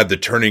thing had the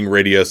turning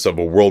radius of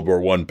a World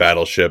War I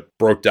battleship,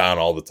 broke down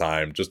all the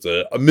time, just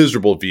a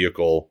miserable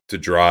vehicle to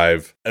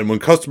drive. And when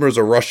customers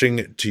are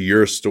rushing to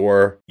your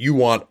store, you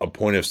want a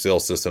point of sale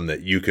system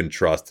that you can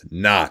trust,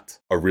 not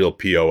a real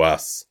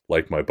POS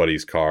like my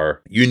buddy's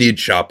car. You need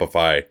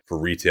Shopify for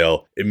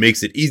retail. It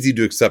makes it easy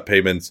to accept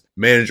payments,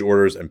 manage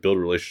orders, and build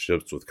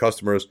relationships with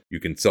customers. You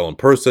can sell in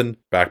person,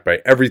 backed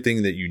by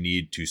everything that you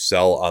need to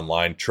sell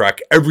online. Track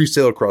every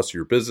sale across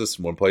your business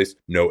in one place.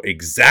 Know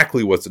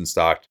exactly what's in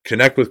stock.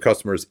 Connect with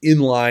customers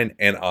in line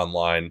and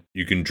online.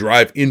 You can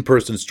drive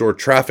in-person store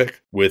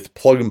traffic with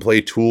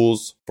plug-and-play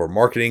tools for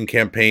marketing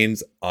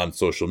campaigns on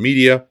social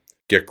media.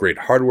 Get great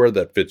hardware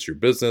that fits your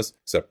business,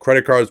 accept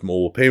credit cards,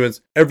 mobile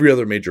payments, every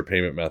other major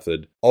payment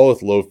method, all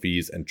with low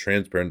fees and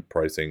transparent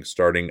pricing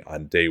starting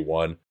on day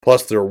one.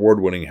 Plus, their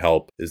award-winning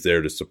help is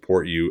there to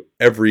support you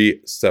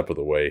every step of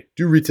the way.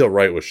 Do retail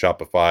right with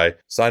Shopify.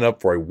 Sign up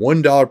for a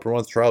 $1 per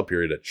month trial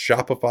period at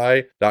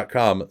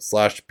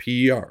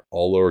shopify.com/PER.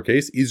 All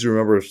lowercase, easy to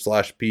remember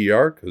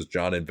 /PER because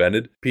John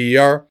invented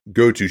PER.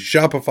 Go to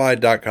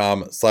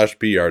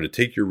shopify.com/PER to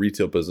take your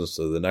retail business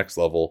to the next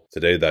level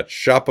today. That's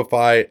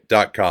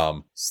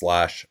shopify.com/PER.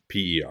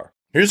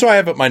 Here's what I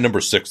have at my number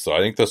 6, though.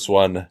 I think this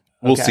one,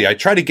 we'll see. I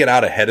try to get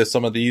out ahead of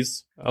some of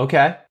these.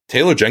 Okay.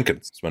 Taylor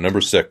Jenkins is my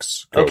number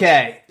 6 coach.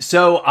 Okay.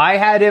 So I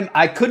had him,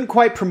 I couldn't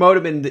quite promote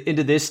him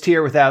into this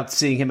tier without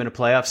seeing him in a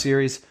playoff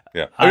series.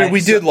 Yeah. I mean,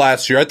 we did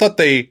last year. I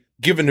thought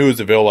given who was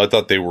available, I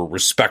thought they were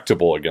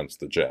respectable against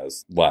the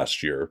Jazz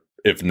last year,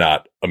 if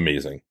not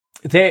amazing.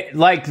 They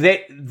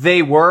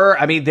were.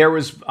 I mean, there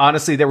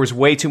was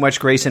way too much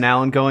Grayson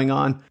Allen going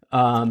on.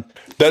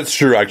 That's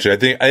true,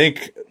 actually. I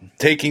think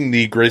taking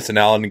the Grayson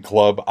Allen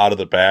club out of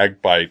the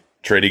bag by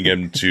trading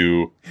him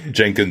to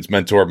Jenkins'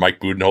 mentor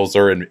Mike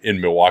Budenholzer in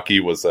Milwaukee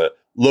was a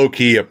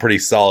pretty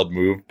solid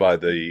move by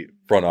the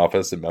front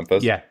office in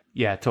Memphis.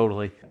 Yeah,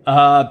 totally.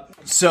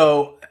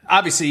 So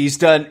obviously he's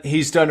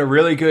done a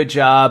really good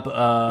job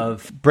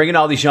of bringing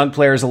all these young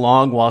players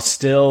along while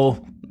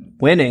still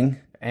winning,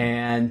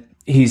 and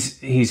he's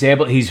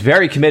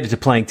very committed to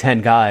playing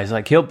 10 guys.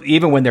 Like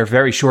even when they're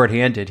very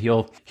shorthanded,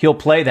 he'll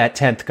play that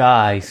 10th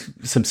guy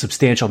some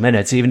substantial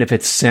minutes, even if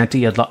it's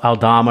Santi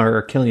Aldama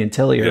or Killian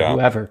Tilly or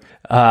whoever,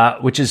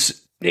 which is,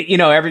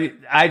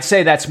 I'd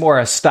say that's more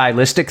a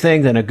stylistic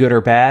thing than a good or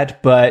bad,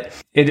 but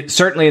it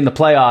certainly in the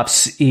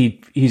playoffs,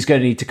 he's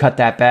going to need to cut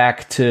that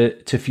back to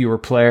fewer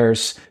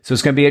players. So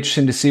it's going to be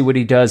interesting to see what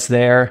he does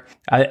there.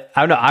 I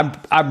don't know.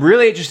 I'm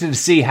really interested to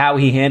see how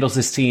he handles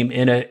this team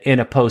in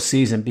a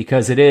postseason,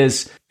 because it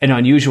is an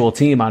unusual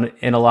team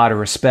in a lot of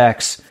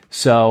respects.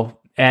 So,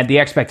 and the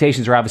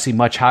expectations are obviously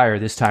much higher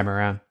this time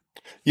around.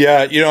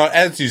 Yeah,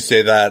 as you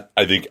say that,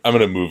 I think I'm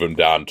going to move him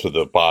down to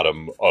the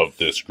bottom of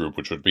this group,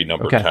 which would be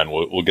number 10.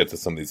 We'll get to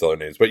some of these other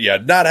names. But yeah,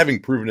 not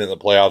having proven it in the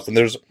playoffs. And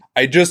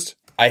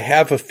I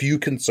have a few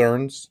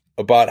concerns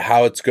about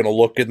how it's going to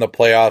look in the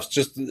playoffs.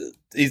 Just,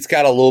 he's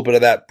got a little bit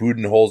of that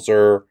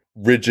Budenholzer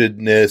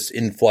rigidness,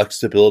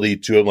 inflexibility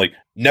to him. Like,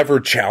 never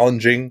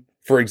challenging,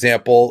 for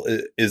example,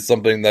 is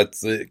something that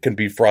can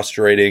be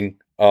frustrating.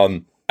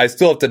 I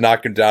still have to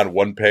knock him down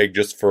one peg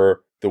just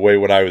for the way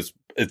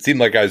it seemed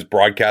like I was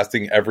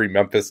broadcasting every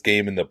Memphis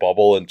game in the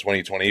bubble in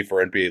 2020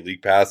 for NBA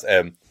League Pass,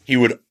 and he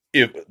would,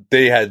 if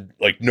they had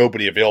like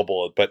nobody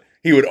available, but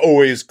he would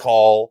always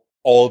call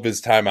all of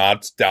his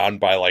timeouts down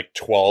by like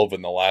 12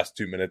 in the last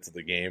 2 minutes of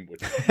the game,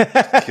 which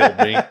killed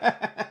me.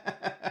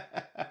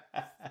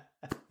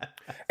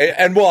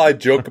 And while I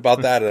joke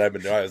about that,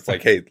 and I was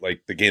like, hey,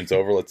 like the game's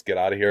over, let's get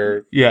out of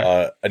here.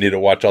 Yeah. I need to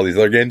watch all these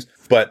other games.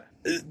 But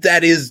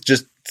that is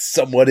just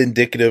somewhat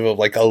indicative of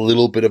like a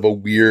little bit of a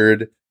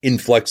weird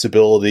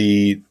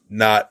inflexibility,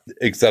 not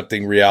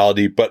accepting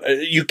reality. But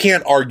you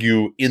can't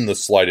argue in the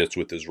slightest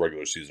with his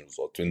regular season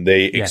results. And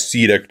they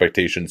exceed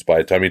expectations by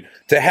a ton. I mean,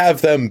 to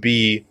have them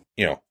be,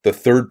 the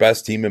third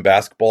best team in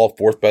basketball,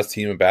 fourth best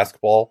team in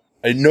basketball.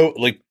 I know,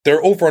 like,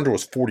 their over-under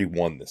was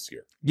 41 this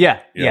year. Yeah,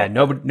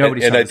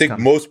 nobody. And I think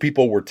most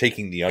people were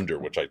taking the under,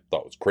 which I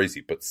thought was crazy,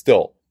 but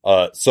still.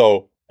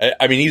 So,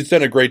 I mean, he's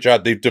done a great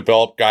job. They've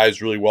developed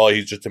guys really well.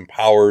 He's just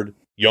empowered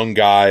young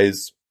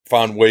guys,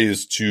 found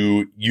ways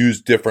to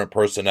use different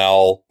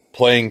personnel,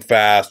 playing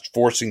fast,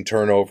 forcing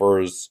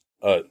turnovers.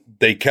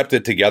 They kept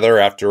it together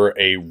after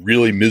a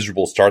really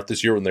miserable start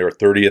this year when they were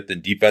 30th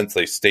in defense.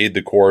 They stayed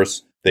the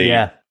course.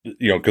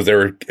 Because they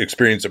were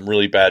experiencing some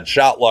really bad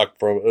shot luck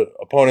from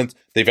opponents.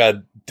 They've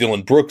had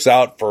Dylan Brooks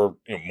out for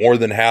more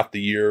than half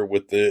the year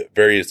with the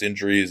various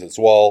injuries as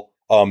well.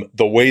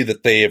 The way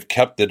that they have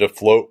kept it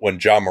afloat when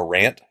Ja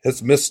Morant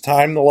has missed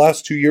time the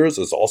last 2 years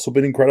has also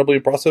been incredibly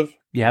impressive.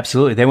 Yeah,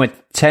 absolutely. They went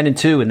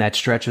 10-2 in that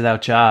stretch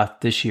without Ja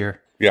this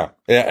year. Yeah,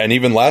 and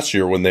even last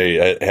year when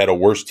they had a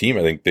worse team,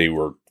 I think they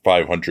were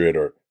 500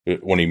 or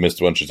when he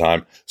missed a bunch of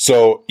time.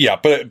 So yeah,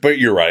 but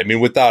you're right. I mean,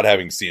 without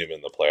having seen him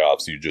in the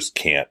playoffs, you just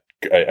can't.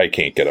 I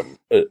can't get him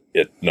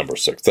at number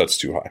 6. That's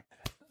too high.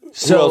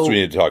 So, who else do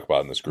we need to talk about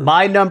in this group?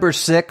 My number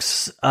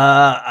 6,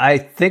 I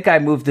think I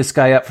moved this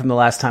guy up from the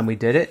last time we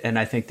did it, and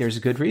I think there's a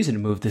good reason to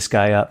move this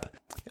guy up.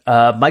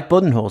 Mike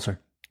Budenholzer.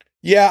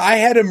 Yeah, I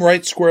had him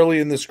right squarely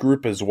in this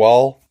group as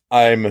well.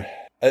 I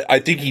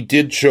think he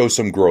did show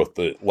some growth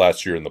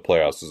last year in the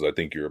playoffs, as I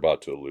think you're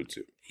about to allude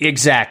to.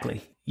 Exactly.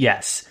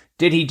 Yes.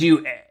 Did he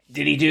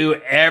do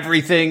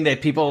everything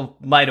that people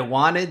might have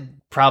wanted?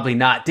 Probably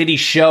not. Did he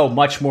show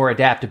much more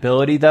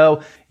adaptability,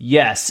 though?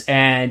 Yes.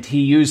 And he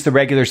used the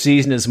regular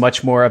season as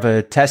much more of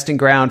a testing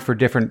ground for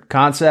different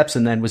concepts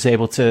and then was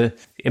able to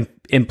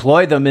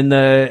employ them in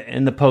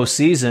the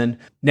postseason.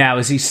 Now,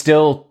 is he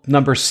still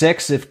number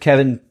 6 if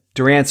Kevin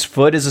Durant's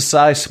foot is a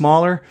size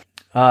smaller?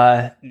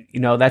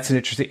 That's an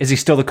interesting... Is he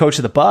still the coach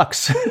of the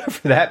Bucks,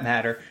 for that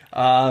matter?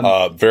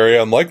 Very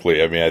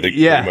unlikely. I mean, I think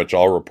pretty much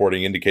all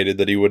reporting indicated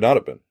that he would not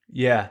have been.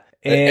 Yeah.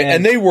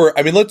 And they were...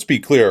 I mean, let's be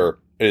clear.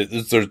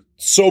 There's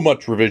so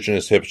much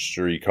revisionist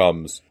history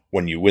comes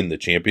when you win the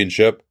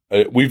championship.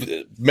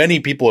 Many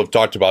people have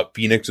talked about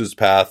Phoenix's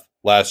path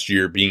last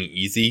year being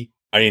easy.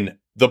 I mean,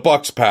 the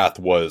Bucks' path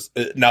was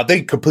now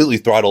they completely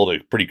throttled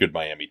a pretty good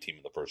Miami team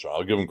in the first round.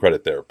 I'll give them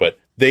credit there, but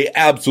they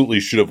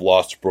absolutely should have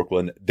lost to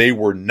Brooklyn. They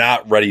were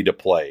not ready to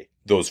play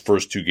those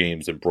first 2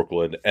 games in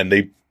Brooklyn, and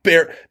they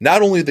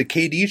not only the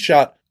KD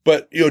shot,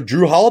 but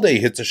Drew Holiday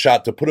hits a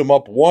shot to put him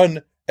up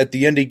 1. At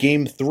the end of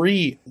game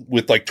 3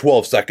 with like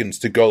 12 seconds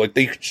to go. Like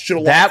they should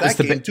have lost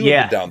that game too.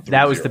 Down 3-0.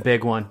 That was the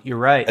big one. You're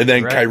right. And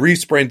then Kyrie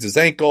sprains his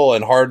ankle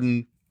and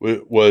Harden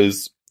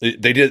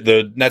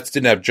the Nets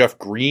didn't have Jeff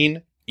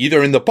Green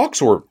either, and the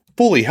Bucks were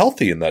fully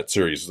healthy in that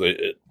series.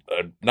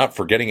 Not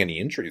forgetting any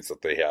injuries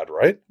that they had,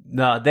 right?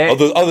 No,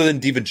 other than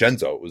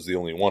DiVincenzo was the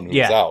only one who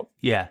was out.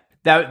 Yeah.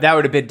 That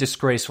would have been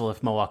disgraceful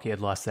if Milwaukee had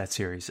lost that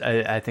series.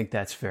 I think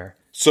that's fair.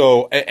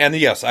 So, and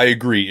yes, I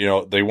agree.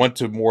 They went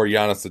to more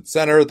Giannis at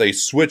center. They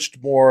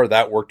switched more.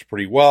 That worked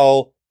pretty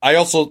well. I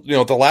also,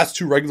 the last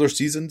 2 regular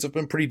seasons have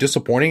been pretty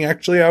disappointing,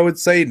 actually, I would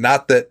say.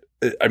 Not that,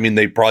 I mean,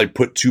 they probably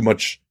put too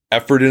much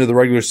effort into the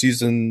regular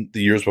season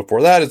the years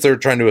before that as they were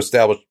trying to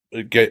establish,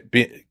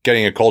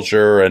 getting a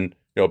culture and,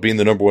 being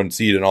the number 1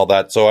 seed and all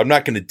that. So I'm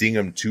not going to ding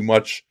them too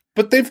much.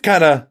 But they've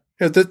kind of,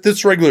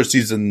 this regular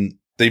season,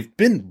 they've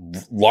been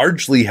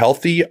largely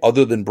healthy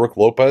other than Brook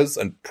Lopez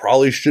and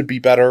probably should be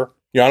better.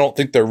 I don't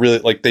think they're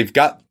really they've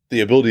got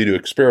the ability to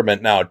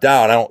experiment now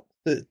down.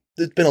 It's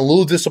been a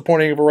little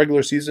disappointing of a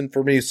regular season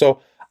for me. So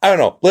I don't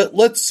know.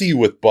 Let's see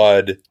with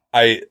Bud.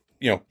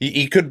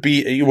 He could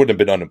be, he wouldn't have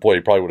been unemployed.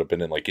 He probably would have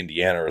been in like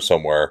Indiana or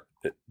somewhere,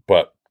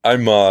 but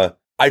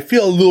I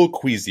feel a little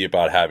queasy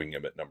about having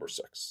him at number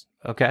 6.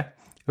 Okay.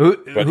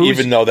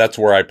 Even though that's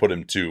where I put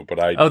him too,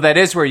 that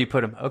is where you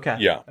put him. Okay.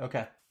 Yeah.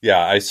 Okay.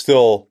 Yeah. It's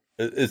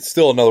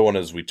still another one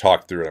as we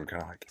talk through it. I'm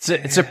kind of like,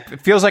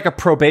 it feels like a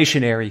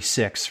probationary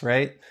 6,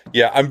 right?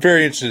 Yeah, I'm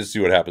very interested to see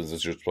what happens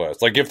this year's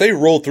playoffs. Like if they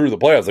roll through the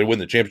playoffs, they win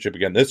the championship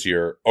again this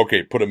year.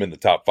 Okay, put them in the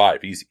top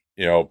 5, easy.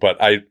 But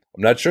I'm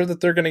not sure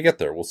that they're going to get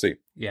there. We'll see.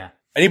 Yeah.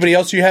 Anybody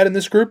else you had in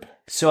this group?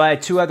 So I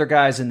had 2 other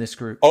guys in this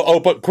group.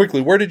 But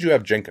quickly, where did you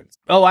have Jenkins?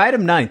 Oh, I had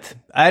him 9th.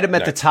 I had him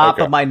at the top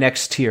of my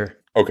next tier.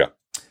 Okay.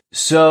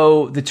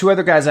 So the 2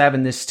 other guys I have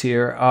in this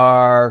tier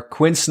are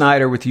Quinn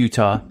Snyder with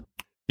Utah.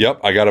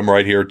 Yep, I got him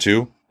right here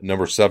too.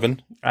 Number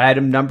 7. I had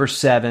him number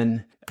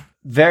 7.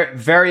 very,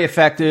 very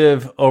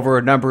effective over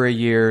a number of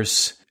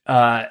years.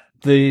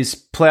 These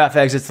playoff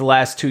exits the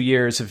last 2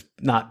 years have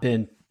not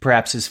been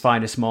perhaps his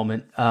finest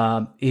moment.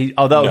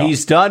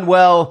 He's done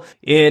well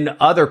in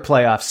other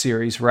playoff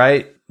series,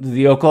 right?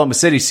 The Oklahoma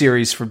City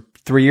series from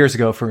 3 years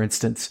ago, for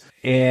instance.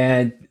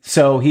 And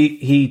so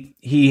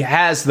he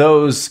has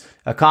those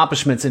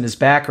accomplishments in his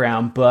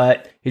background,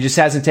 but he just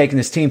hasn't taken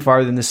his team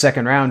farther than the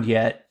second round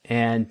yet.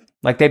 And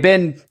like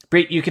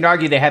you can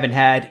argue they haven't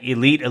had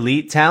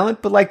elite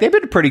talent, but like they've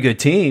been a pretty good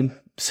team.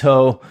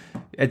 So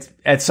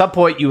at some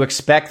point you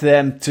expect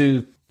them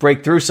to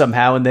break through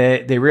somehow, and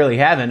they really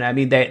haven't. I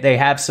mean, they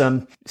have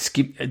some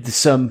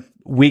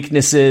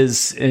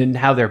weaknesses in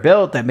how they're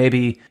built that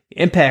maybe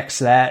impacts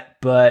that,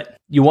 but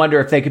you wonder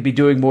if they could be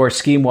doing more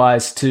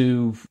scheme-wise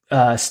to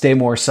stay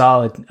more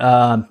solid,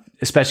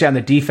 especially on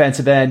the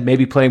defensive end,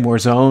 maybe playing more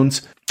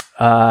zones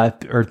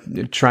or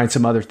trying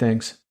some other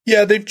things.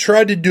 Yeah, they've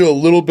tried to do a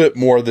little bit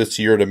more this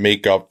year to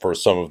make up for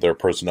some of their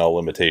personnel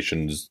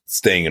limitations,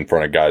 staying in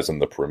front of guys on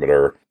the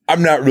perimeter.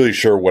 I'm not really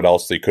sure what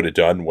else they could have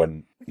done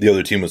when the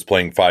other team was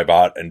playing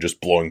 5-out and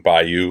just blowing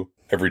by you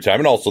every time.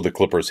 And also the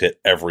Clippers hit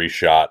every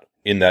shot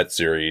in that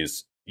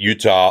series.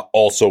 Utah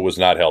also was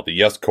not healthy.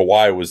 Yes,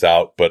 Kawhi was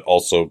out, but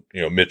also,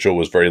 Mitchell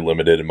was very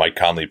limited, and Mike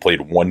Conley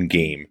played one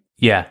game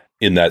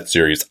in that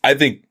series. I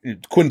think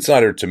Quinn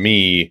Snyder, to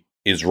me,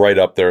 is right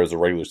up there as a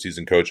regular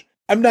season coach.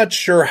 I'm not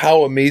sure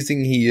how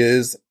amazing he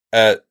is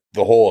at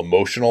the whole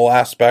emotional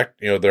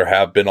aspect. There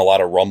have been a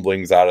lot of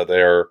rumblings out of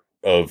there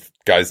of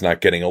guys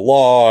not getting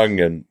along,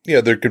 and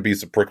there could be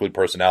some prickly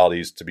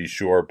personalities, to be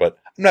sure, but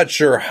I'm not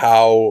sure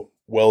how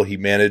well he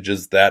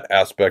manages that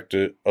aspect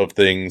of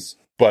things.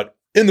 But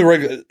in the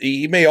regular,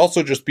 he may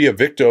also just be a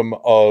victim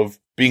of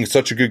being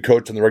such a good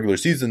coach in the regular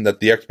season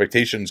that the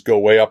expectations go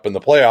way up in the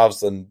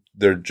playoffs, and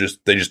they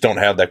just don't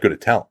have that good a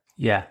talent.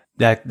 Yeah,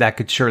 that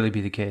could surely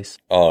be the case.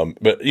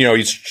 But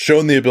he's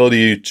shown the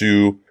ability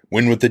to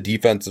win with the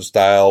defensive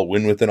style,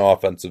 win with an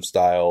offensive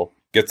style.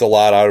 Gets a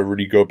lot out of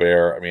Rudy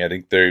Gobert. I mean, I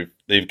think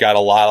they've got a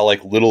lot of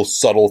like little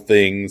subtle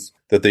things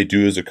that they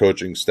do as a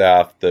coaching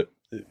staff that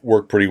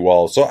work pretty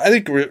well. So I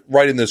think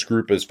right in this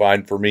group is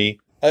fine for me.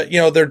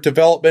 Their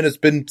development has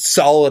been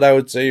solid, I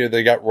would say.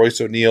 They got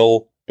Royce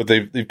O'Neal, but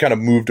they've kind of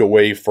moved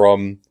away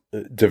from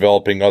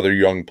developing other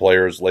young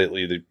players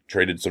lately. They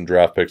traded some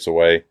draft picks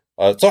away.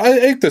 So I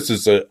think this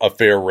is a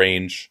fair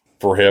range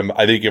for him.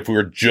 I think if we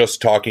were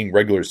just talking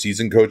regular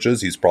season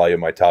coaches, he's probably in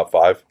my top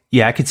 5.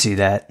 Yeah, I could see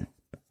that.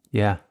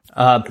 Yeah.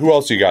 Who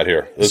else you got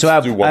here? Let's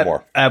do one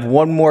more. I have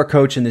one more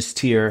coach in this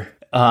tier,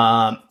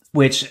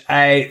 which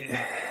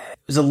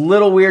was a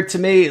little weird to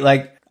me.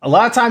 Like a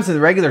lot of times in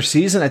the regular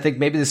season, I think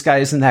maybe this guy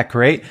isn't that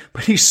great,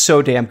 but he's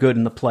so damn good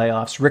in the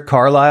playoffs. Rick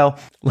Carlisle,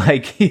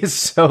 like he is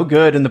so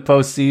good in the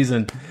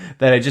postseason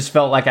that I just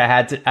felt like I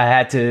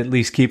had to at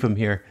least keep him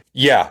here.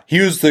 Yeah,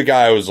 he was the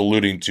guy I was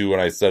alluding to when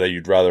I said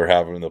you'd rather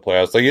have him in the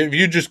playoffs. Like if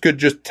you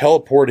could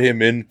teleport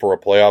him in for a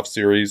playoff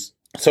series,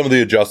 some of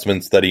the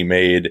adjustments that he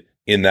made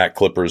in that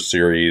Clippers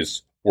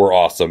series were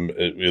awesome.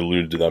 We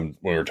alluded to them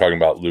when we were talking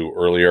about Lou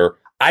earlier.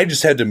 I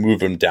just had to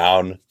move him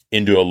down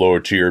into a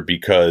lower tier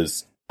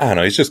because, I don't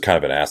know, he's just kind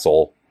of an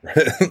asshole.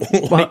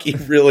 He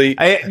really...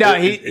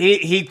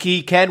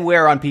 He can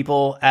wear on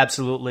people,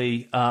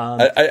 absolutely.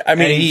 I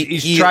mean,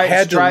 he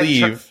had to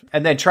leave.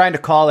 And then trying to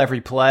call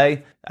every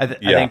play, I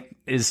think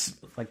is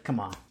like, come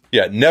on.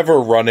 Yeah, never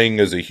running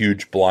is a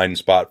huge blind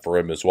spot for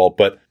him as well.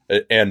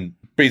 And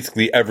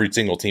basically every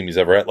single team he's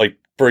ever had,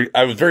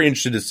 I was very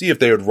interested to see if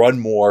they would run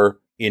more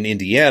in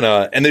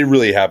Indiana, and they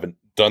really haven't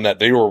done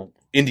that.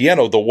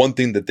 Indiana, the one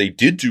thing that they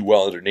did do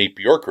well under Nate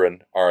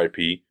Bjorkgren,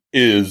 RIP,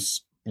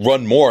 is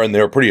run more, and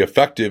they were pretty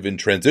effective in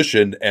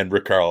transition, and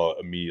Rick Carlisle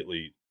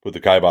immediately put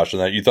the kibosh on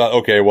that. You thought,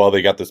 okay, well,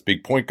 they got this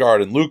big point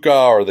guard in Luka,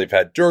 or they've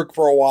had Dirk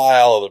for a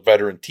while, the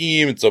veteran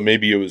team, and so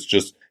maybe it was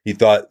just he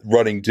thought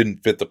running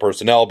didn't fit the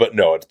personnel, but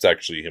no, it's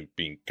actually him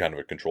being kind of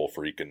a control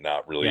freak and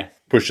not really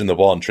pushing the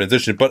ball in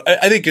transition. But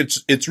I think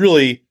it's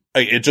really...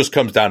 It just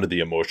comes down to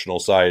the emotional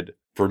side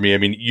for me. I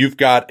mean, you've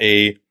got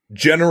a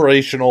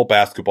generational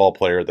basketball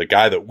player, the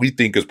guy that we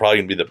think is probably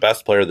going to be the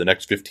best player of the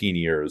next 15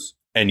 years,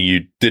 and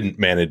you didn't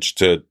manage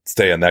to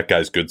stay on that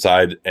guy's good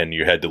side, and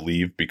you had to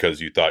leave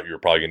because you thought you were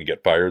probably going to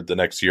get fired the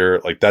next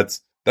year. Like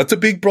that's a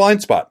big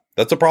blind spot.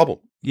 That's a problem.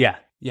 Yeah.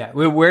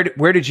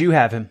 Where did you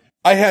have him?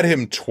 I had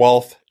him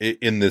 12th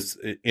in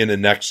the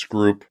next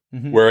group,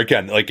 where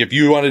again, like if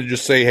you wanted to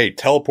just say, hey,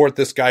 teleport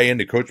this guy in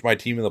to coach my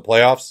team in the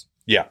playoffs.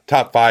 Yeah,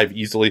 top 5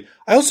 easily.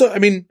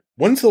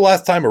 When's the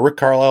last time a Rick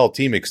Carlisle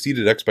team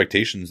exceeded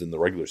expectations in the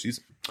regular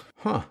season?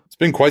 It's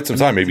been quite some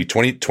time, maybe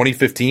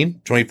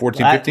 2015,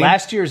 2014, 15?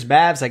 Last year's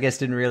Mavs, I guess,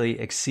 didn't really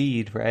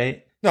exceed,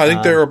 right? No, I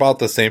think they were about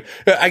the same.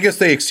 I guess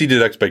they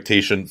exceeded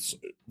expectations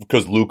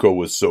because Luka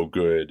was so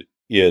good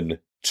in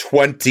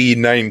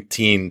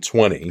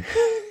 2019-20.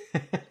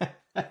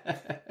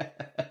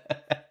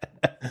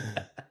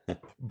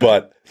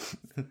 But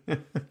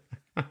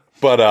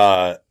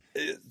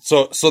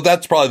So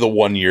that's probably the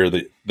one year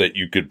that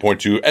you could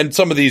point to. And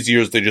some of these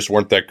years, they just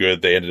weren't that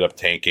good. They ended up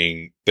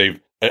tanking. They've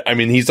I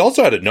mean, he's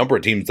also had a number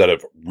of teams that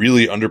have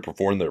really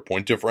underperformed their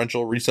point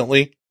differential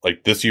recently.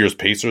 Like this year's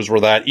Pacers were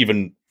that,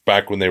 even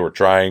back when they were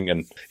trying.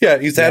 And yeah,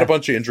 he's had a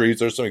bunch of injuries.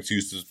 There's some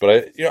excuses,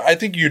 but I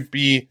think you'd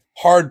be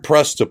hard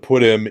pressed to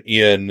put him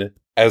in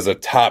as a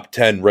top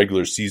 10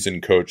 regular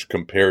season coach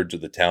compared to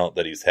the talent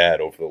that he's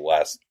had over the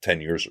last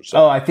 10 years or so.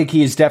 Oh, I think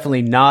he is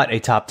definitely not a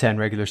top 10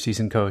 regular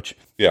season coach.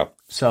 Yeah.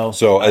 So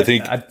I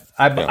think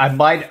I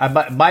might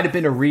have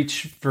been a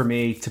reach for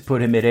me to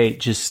put him at 8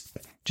 just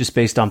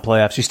based on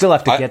playoffs. You still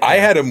have to get there. I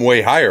had him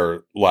way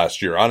higher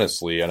last year,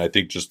 honestly, and I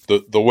think just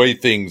the way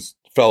things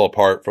fell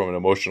apart from an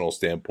emotional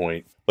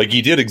standpoint. Like,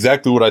 he did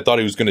exactly what I thought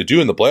he was going to do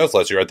in the playoffs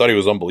last year. I thought he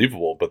was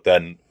unbelievable, but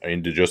then, I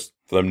mean,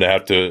 for them to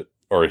have to,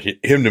 or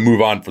him to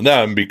move on from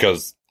them,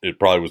 because it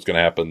probably was going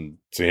to happen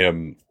to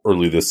him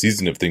early this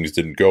season if things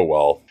didn't go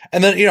well.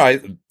 And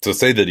then, to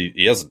say that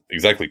he hasn't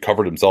exactly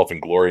covered himself in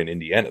glory in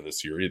Indiana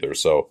this year either.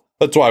 So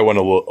that's why I went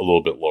a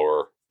little bit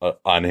lower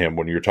on him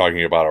when you're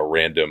talking about a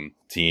random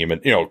team.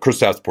 And,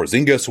 Kristaps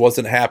Porzingis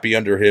wasn't happy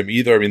under him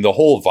either. I mean, the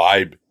whole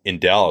vibe in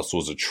Dallas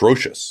was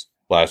atrocious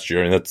last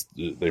year, and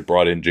they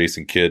brought in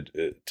Jason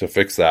Kidd to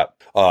fix that.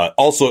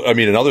 Also, I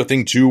mean, another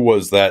thing too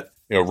was that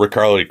Rick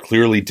Carlisle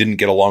clearly didn't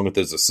get along with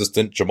his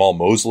assistant Jamal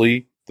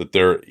Mosley.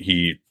 That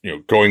he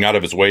going out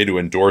of his way to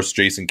endorse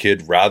Jason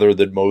Kidd rather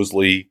than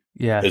Mosley,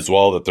 as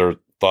well. That they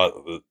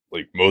thought that,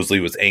 like, Mosley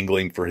was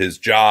angling for his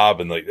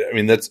job, and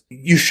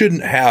you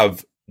shouldn't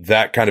have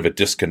that kind of a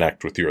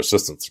disconnect with your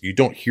assistants. You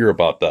don't hear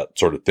about that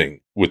sort of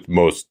thing with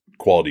most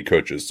quality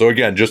coaches. So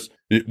again,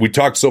 we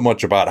talk so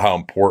much about how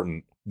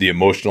important the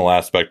emotional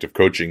aspect of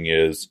coaching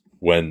is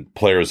when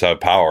players have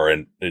power.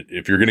 And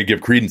if you're going to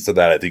give credence to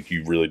that, I think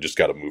you really just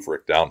got to move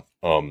Rick down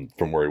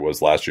from where he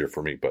was last year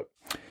for me. But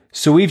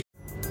so we've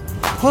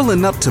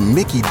pulling up to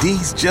Mickey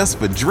D's just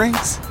for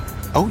drinks.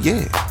 Oh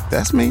yeah,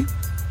 that's me.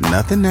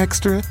 Nothing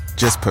extra,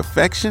 just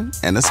perfection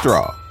and a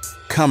straw.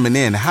 Coming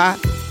in hot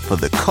for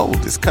the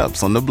coldest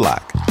cups on the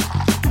block.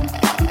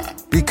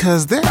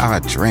 Because there are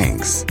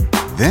drinks.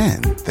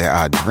 Then there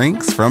are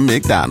drinks from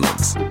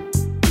McDonald's.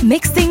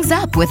 Mix things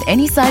up with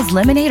any size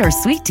lemonade or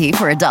sweet tea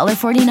for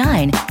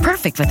 $1.49.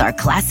 Perfect with our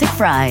classic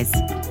fries.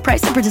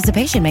 Price and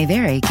participation may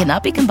vary.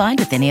 Cannot be combined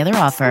with any other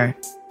offer.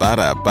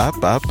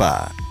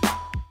 Ba-da-ba-ba-ba.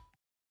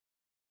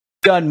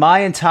 Done my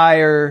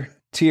entire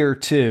tier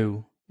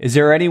 2. Is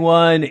there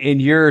anyone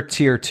in your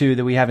tier 2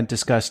 that we haven't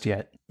discussed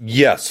yet?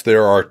 Yes,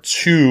 there are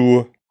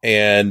 2,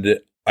 and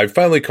I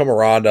finally come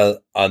around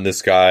on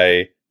this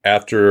guy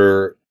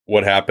after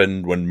what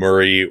happened when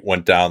Murray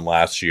went down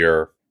last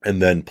year,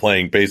 and then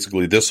playing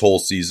basically this whole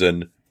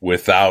season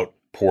without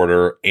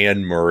Porter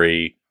and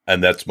Murray,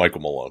 and that's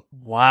Michael Malone.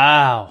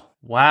 Wow.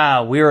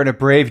 We're in a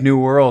brave new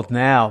world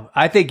now.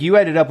 I think you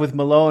ended up with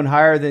Malone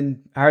higher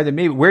than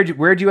me.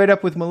 Where'd you end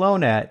up with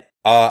Malone at?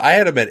 I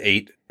had him at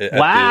 8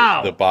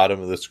 at the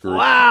bottom of this group.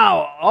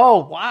 Wow.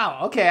 Oh,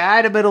 wow. Okay, I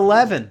had him at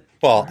 11.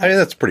 Well, I mean,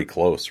 that's pretty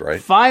close,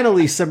 right?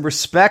 Finally, some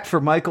respect for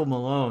Michael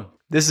Malone.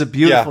 This is a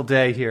beautiful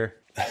day here.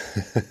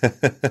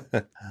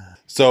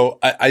 So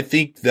I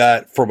think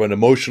that from an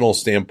emotional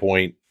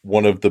standpoint,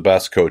 one of the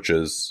best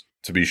coaches,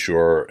 to be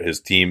sure.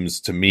 His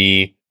teams, to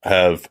me,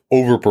 have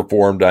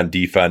overperformed on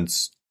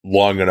defense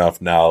long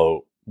enough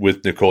now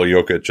with Nikola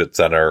Jokic at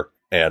center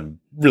and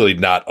really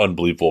not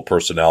unbelievable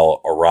personnel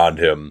around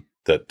him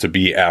that to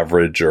be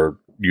average or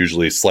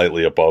usually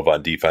slightly above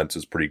on defense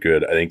is pretty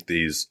good. I think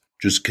these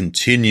just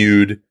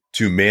continued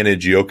to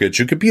manage Jokic,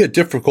 who could be a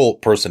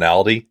difficult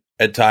personality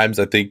at times.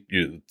 I think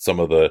some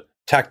of the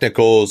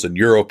technicals and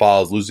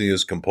Eurofouls, losing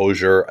his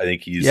composure. I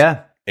think he's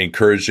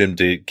encouraged him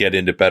to get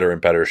into better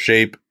and better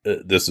shape.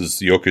 This is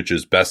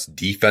Jokic's best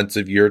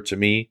defensive year to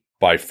me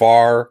by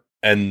far.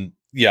 And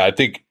I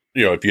think,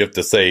 if you have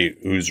to say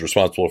who's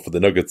responsible for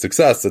the Nuggets'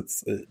 success,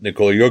 it's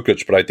Nikola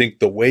Jokic. But I think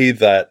the way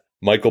that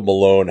Michael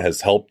Malone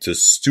has helped to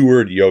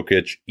steward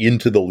Jokic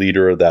into the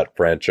leader of that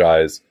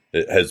franchise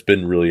has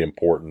been really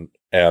important.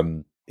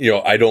 And,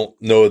 I don't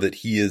know that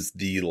he is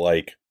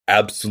the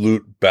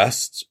absolute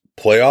best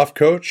playoff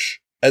coach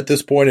at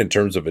this point in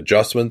terms of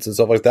adjustments and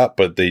stuff like that,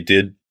 but they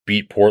did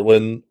beat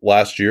Portland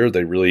last year.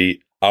 They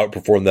really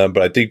outperformed them.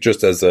 But I think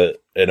just as an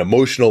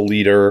emotional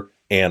leader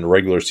and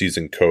regular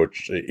season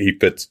coach, he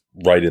fits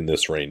right in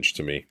this range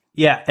to me.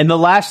 Yeah, and the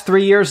last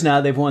 3 years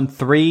now, they've won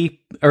the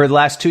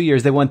last 2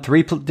 years, they won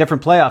 3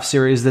 different playoff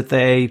series that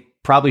they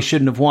probably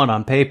shouldn't have won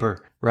on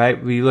paper,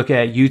 right? You look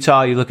at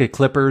Utah, you look at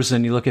Clippers,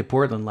 and you look at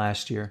Portland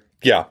last year.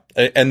 Yeah,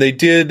 and they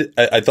did,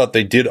 I thought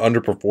they did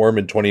underperform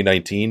in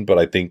 2019, but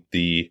I think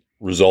the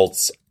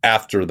results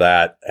after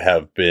that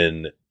have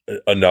been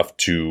enough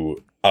to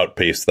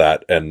outpace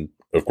that. And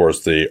of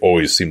course, they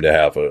always seem to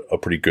have a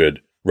pretty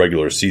good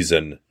regular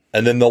season.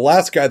 And then the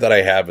last guy that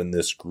I have in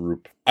this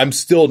group, I'm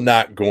still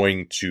not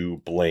going to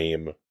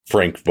blame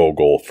Frank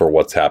Vogel for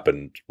what's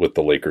happened with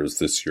the Lakers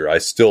this year. I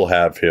still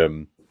have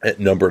him at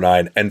number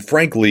 9. And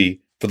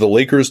frankly, for the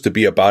Lakers to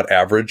be about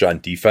average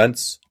on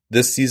defense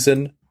this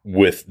season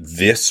with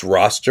this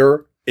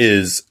roster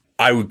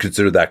I would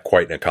consider that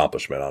quite an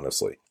accomplishment,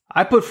 honestly.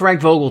 I put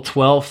Frank Vogel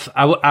 12th.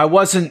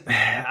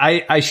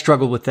 I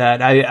struggled with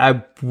that.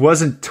 I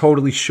wasn't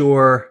totally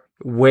sure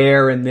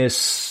where in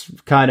this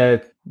kind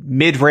of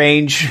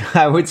mid-range,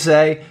 I would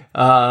say,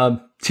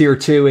 tier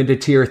 2 into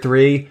tier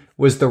 3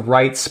 was the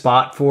right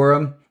spot for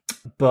him.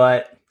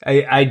 But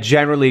I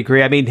generally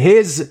agree. I mean,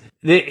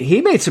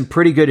 he made some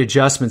pretty good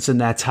adjustments in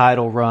that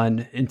title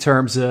run in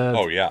terms of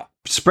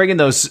springing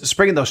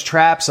those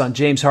traps on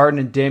James Harden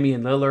and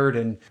Damian Lillard,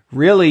 and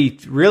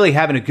really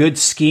having a good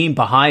scheme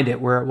behind it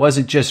where it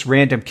wasn't just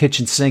random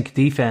kitchen sink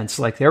defense.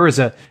 Like there was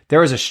a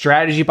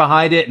strategy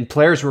behind it, and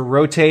players were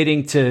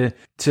rotating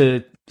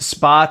to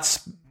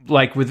spots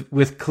like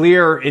with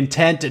clear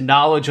intent and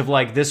knowledge of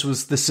like this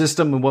was the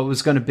system and what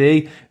was going to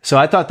be. So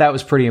I thought that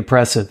was pretty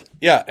impressive.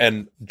 Yeah,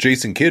 and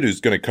Jason Kidd, who's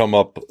going to come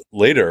up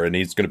later, and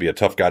he's going to be a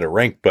tough guy to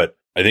rank, but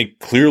I think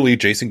clearly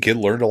Jason Kidd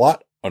learned a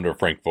lot under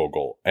Frank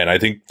Vogel. And I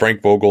think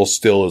Frank Vogel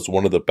still is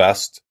one of the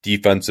best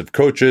defensive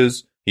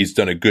coaches. He's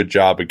done a good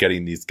job of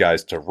getting these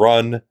guys to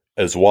run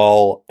as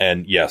well.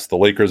 And yes, the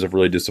Lakers have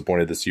really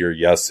disappointed this year.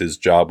 Yes, his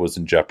job was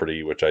in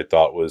jeopardy, which I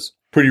thought was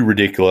pretty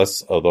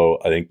ridiculous, although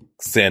I think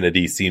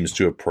sanity seems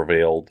to have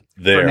prevailed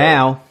there. For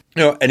now.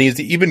 And he's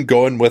even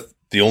going with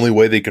the only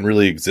way they can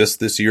really exist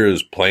this year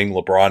is playing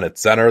LeBron at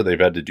center. They've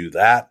had to do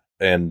that.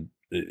 And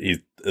he's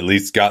at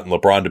least gotten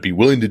LeBron to be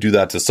willing to do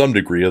that to some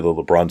degree, although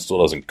LeBron still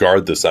doesn't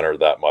guard the center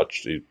that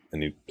much.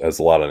 And he has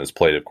a lot on his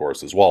plate, of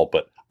course, as well.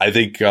 But I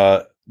think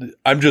I'm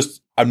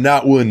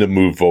not willing to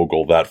move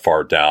Vogel that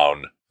far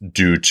down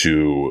due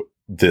to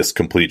this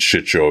complete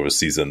shit show of a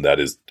season that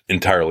is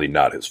entirely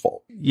not his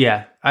fault.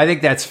 Yeah, I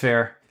think that's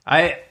fair.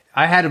 I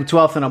had him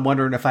 12th, and I'm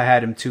wondering if I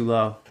had him too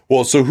low.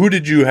 Well, so who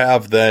did you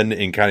have then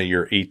in kind of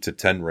your 8 to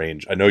 10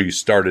 range? I know you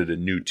started a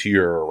new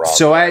tier around.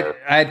 So I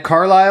had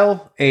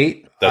Carlisle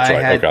 8. That's right.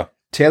 I had okay.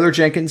 Taylor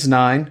Jenkins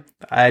 9.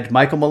 I had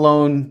Michael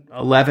Malone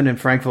 11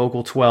 and Frank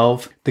Vogel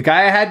 12. The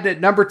guy I had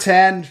at number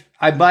 10,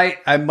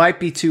 I might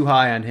be too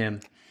high on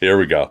him. Here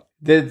we go.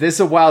 This is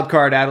a wild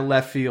card out of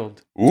left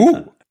field.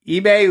 Ooh,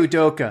 Ime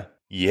Udoka.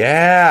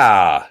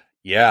 Yeah.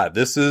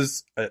 This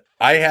is.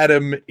 I had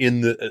him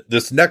in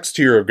this next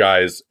tier of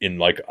guys in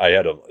like I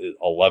had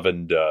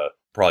 11 to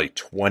probably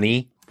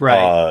 20.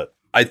 Right.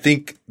 I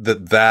think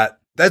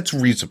that's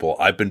reasonable.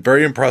 I've been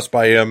very impressed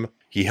by him.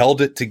 He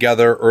held it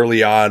together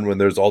early on when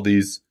there's all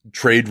these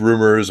trade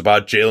rumors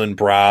about Jaylen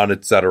Brown,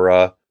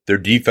 etc. Their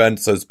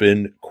defense has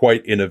been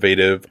quite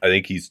innovative. I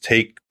think he's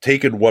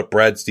taken what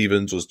Brad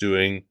Stevens was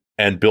doing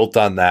and built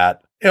on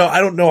that. I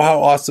don't know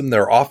how awesome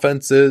their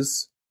offense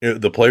is.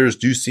 The players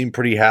do seem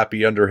pretty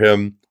happy under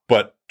him,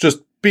 but just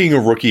being a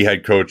rookie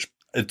head coach,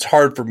 it's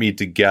hard for me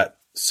to get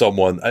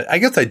someone. I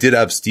guess I did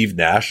have Steve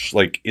Nash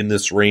like in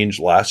this range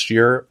last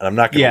year, and I'm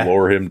not going to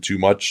lower him too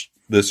much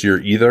this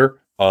year either.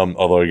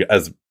 Although,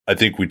 as I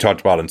think we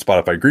talked about in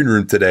Spotify Green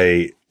Room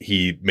today,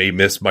 he may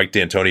miss Mike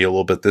D'Antoni a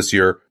little bit this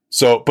year.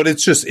 So, but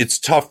it's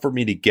tough for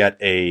me to get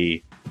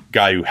a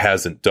guy who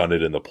hasn't done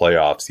it in the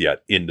playoffs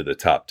yet into the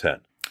top 10.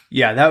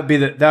 Yeah, that would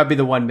be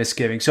the one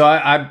misgiving. So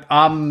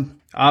I'm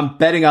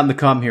betting on the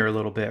come here a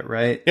little bit,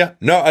 right? Yeah,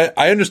 no,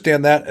 I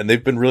understand that, and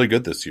they've been really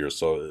good this year,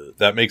 so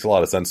that makes a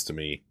lot of sense to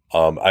me.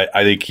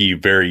 I think he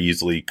very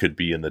easily could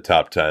be in the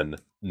top 10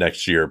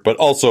 next year, but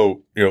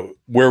also,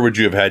 where would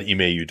you have had Ime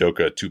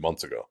Udoka 2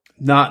 months ago?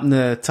 Not in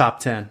the top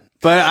 10.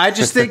 But I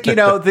just think,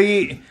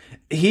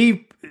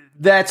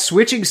 that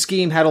switching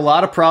scheme had a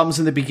lot of problems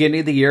in the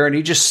beginning of the year, and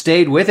he just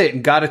stayed with it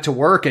and got it to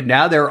work, and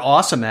now they're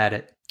awesome at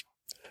it.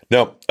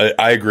 No,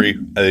 I agree.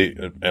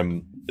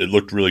 It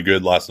looked really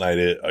good last night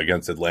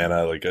against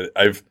Atlanta. Like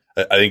I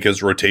think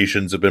his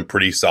rotations have been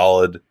pretty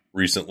solid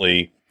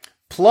recently.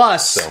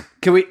 Plus,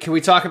 can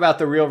we talk about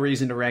the real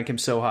reason to rank him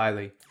so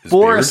highly? His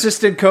 4 beard?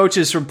 Assistant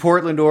coaches from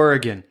Portland,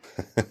 Oregon.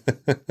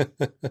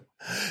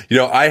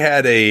 I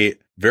had a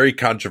very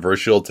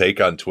controversial take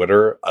on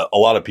Twitter. A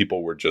lot of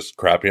people were just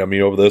crapping on me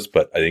over this,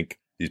 but I think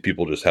these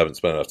people just haven't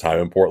spent enough time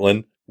in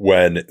Portland.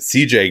 When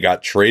CJ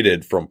got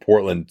traded from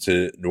Portland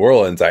to New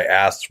Orleans, I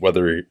asked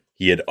whether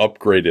he had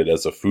upgraded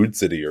as a food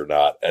city or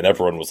not. And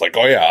everyone was like,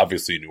 oh yeah,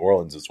 obviously New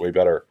Orleans is way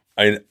better.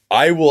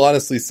 I will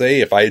honestly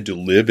say if I had to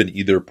live in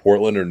either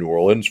Portland or New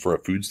Orleans from a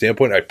food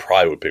standpoint, I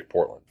probably would pick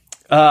Portland.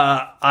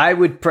 I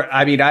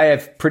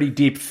have pretty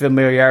deep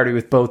familiarity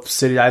with both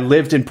cities. I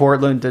lived in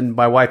Portland and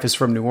my wife is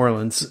from New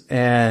Orleans,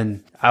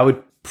 and I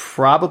would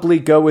probably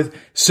go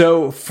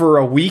so for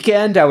a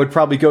weekend, I would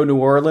probably go New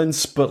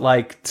Orleans, but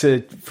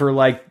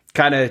for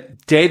kind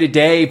of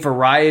day-to-day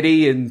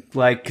variety and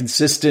like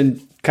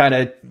consistent kind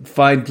of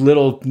find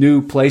little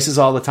new places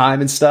all the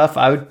time and stuff,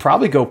 I would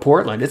probably go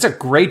Portland. It's a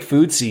great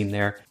food scene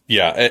there.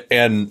 Yeah.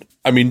 And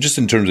I mean, just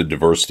in terms of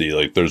diversity,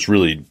 like there's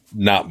really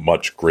not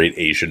much great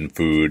Asian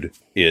food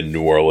in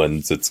New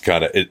Orleans. It's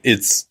kind of,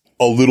 it's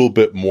a little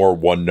bit more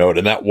one note,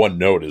 and that one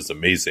note is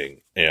amazing.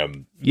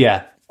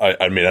 Yeah.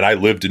 I mean, and I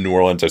lived in New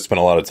Orleans. I spent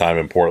a lot of time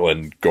in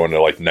Portland going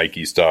to like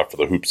Nike stuff for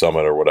the Hoop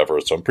Summit or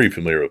whatever. So I'm pretty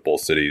familiar with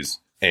both cities.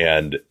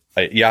 And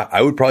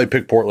I would probably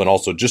pick Portland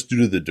also just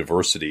due to the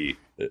diversity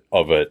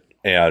of it.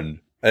 And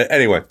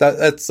Anyway,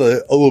 that's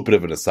a little bit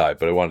of an aside,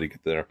 but I wanted to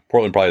get there.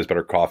 Portland probably has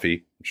better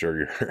coffee. I'm sure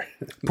you're.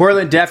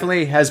 Portland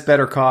definitely has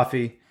better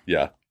coffee.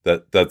 Yeah,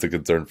 that's a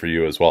concern for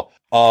you as well.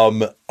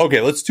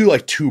 Okay, let's do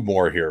like two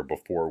more here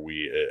before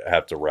we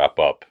have to wrap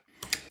up.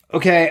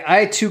 Okay,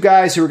 I had two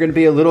guys who are going to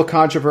be a little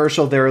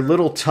controversial. They're a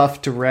little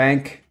tough to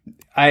rank.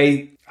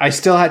 I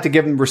still had to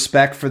give them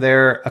respect for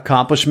their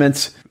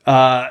accomplishments.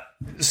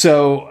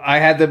 So I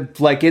had them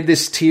like in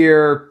this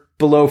tier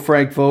below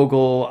Frank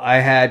Vogel. I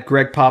had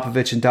Greg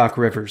Popovich and Doc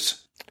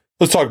Rivers.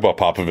 Let's talk about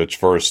Popovich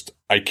first.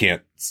 I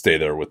can't stay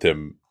there with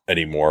him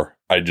anymore.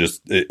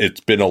 It's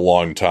been a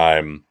long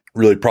time,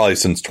 really probably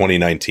since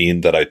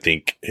 2019, that I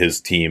think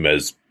his team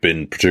has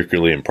been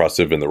particularly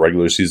impressive in the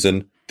regular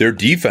season. Their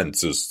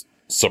defense is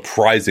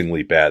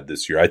surprisingly bad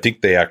this year. I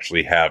think they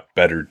actually have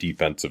better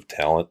defensive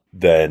talent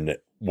than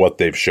what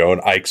they've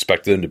shown. I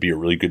expected them to be a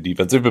really good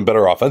defense. They've been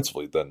better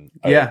offensively than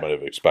I might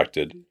have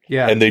expected.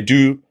 Yeah. And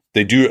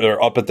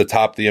they're up at the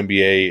top of the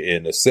NBA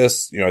in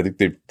assists. I think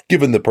they've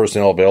given the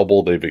personnel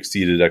available, they've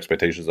exceeded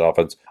expectations of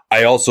offense.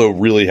 I also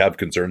really have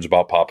concerns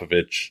about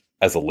Popovich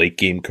as a late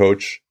game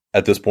coach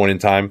at this point in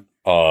time,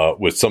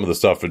 with some of the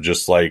stuff of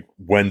just like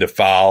when to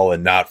foul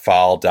and not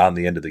foul down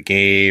the end of the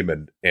game.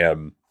 And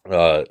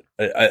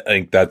I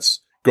think that's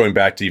going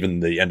back to even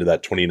the end of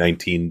that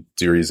 2019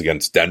 series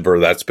against Denver.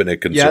 That's been a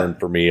concern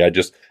for me. I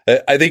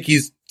think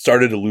he's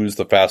started to lose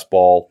the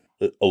fastball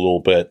a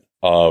little bit.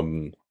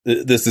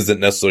 This isn't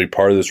necessarily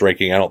part of this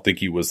ranking. I don't think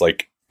he was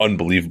like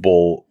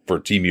unbelievable for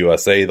Team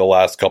USA the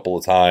last couple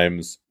of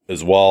times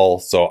as well.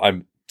 So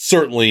I'm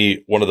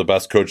certainly one of the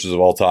best coaches of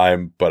all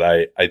time, but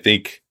I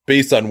think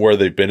based on where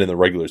they've been in the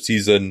regular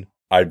season,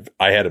 I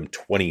had him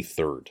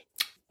 23rd.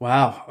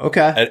 Wow.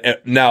 Okay.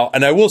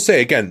 And I will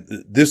say again,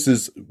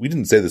 we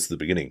didn't say this at the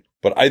beginning,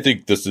 but I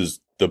think this is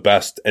the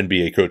best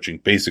NBA coaching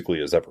basically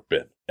has ever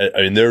been.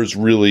 I mean,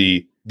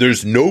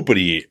 there's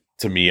nobody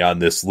to me on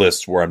this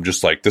list where I'm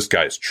just like, this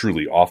guy is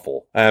truly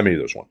awful. I mean,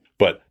 there's one,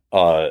 but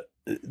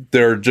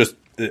they're just,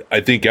 I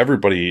think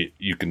everybody,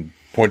 you can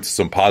point to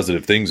some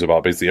positive things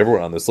about basically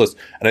everyone on this list.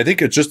 And I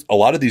think it's just a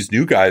lot of these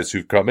new guys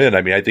who've come in.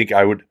 I mean, I think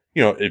I would,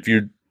 if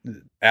you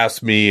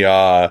ask me,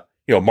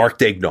 Mark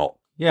Daigneault,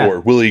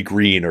 or Willie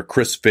Green or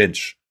Chris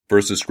Finch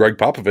versus Greg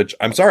Popovich,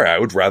 I'm sorry, I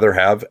would rather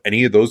have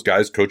any of those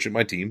guys coaching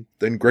my team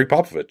than Greg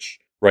Popovich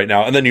right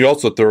now. And then you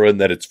also throw in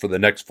that it's for the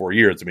next 4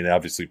 years. I mean,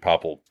 obviously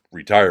Pop will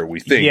retire, we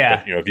think.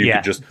 Yeah.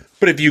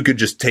 But, if you could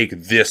just take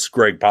this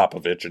Greg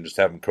Popovich and just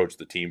have him coach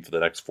the team for the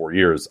next 4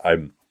 years,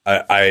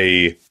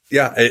 I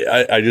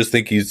just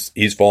think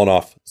he's fallen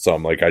off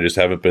some. Like, I just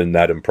haven't been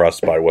that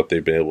impressed by what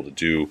they've been able to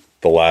do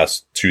the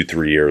last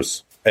 2-3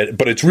 years.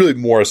 But it's really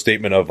more a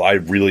statement of I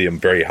really am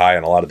very high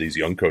on a lot of these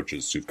young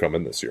coaches who've come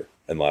in this year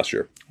and last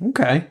year.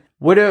 Okay.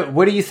 What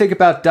do you think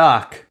about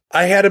Doc?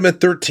 I had him at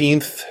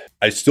 13th.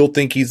 I still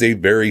think he's a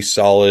very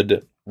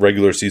solid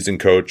regular season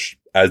coach,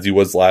 as he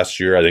was last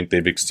year. I think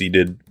they've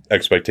exceeded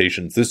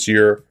expectations this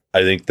year.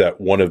 I think that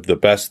one of the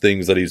best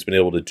things that he's been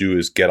able to do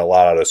is get a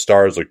lot out of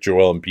stars like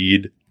Joel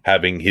Embiid.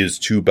 Having his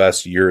two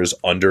best years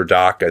under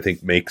Doc, I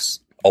think makes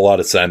a lot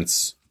of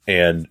sense.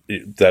 And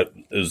that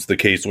is the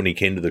case when he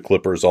came to the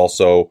Clippers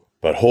also.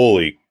 But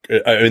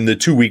the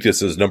two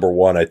weaknesses, number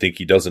one, I think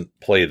he doesn't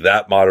play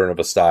that modern of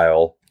a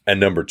style. And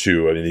number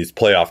two, I mean, these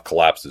playoff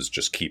collapses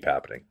just keep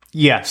happening.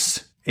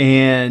 Yes.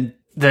 And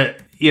I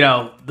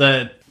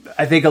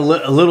think a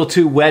little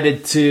too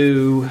wedded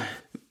to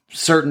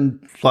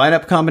certain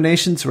lineup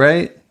combinations,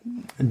 right?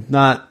 And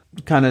not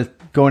kind of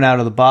going out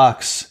of the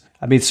box.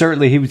 I mean,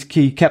 certainly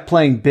he kept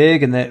playing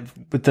big, and that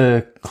with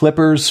the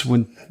Clippers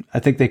when I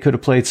think they could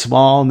have played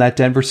small in that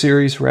Denver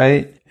series,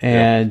 right?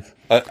 And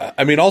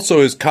I mean,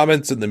 also his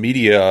comments in the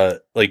media,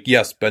 like,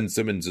 yes, Ben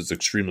Simmons is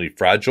extremely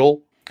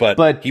fragile,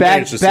 but he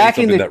managed to say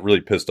something that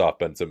really pissed off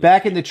Ben Simmons.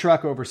 Back in the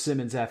truck over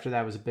Simmons after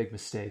that was a big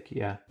mistake.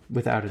 Yeah,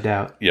 without a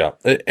doubt. Yeah,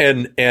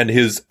 and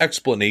his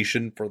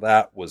explanation for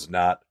that was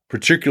not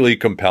particularly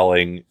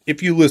compelling.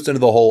 If you listen to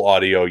the whole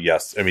audio,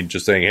 yes. I mean,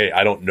 just saying, hey,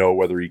 I don't know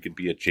whether he could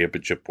be a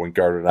championship point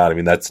guard or not. I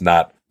mean, that's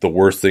not the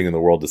worst thing in the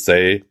world to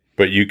say,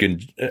 but you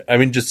can, I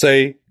mean, just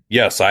say,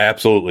 yes, I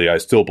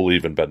still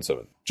believe in Ben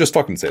Simmons. Just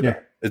fucking say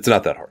that. It's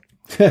not that hard.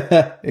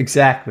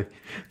 Exactly.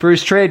 For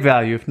his trade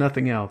value, if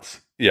nothing else.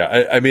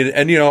 Yeah, I mean,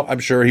 and I'm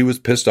sure he was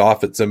pissed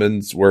off at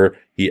Simmons where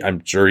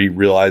I'm sure he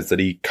realized that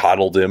he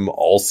coddled him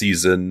all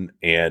season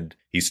and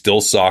he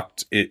still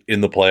sucked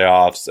in the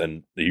playoffs,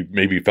 and he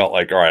maybe felt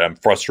like, all right, I'm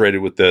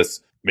frustrated with this.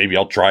 Maybe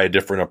I'll try a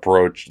different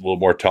approach, a little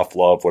more tough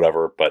love,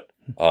 whatever. But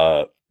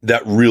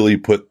that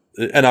really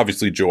and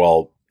obviously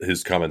Joel,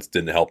 his comments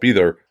didn't help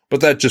either,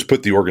 but that just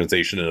put the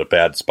organization in a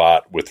bad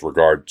spot with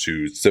regard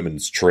to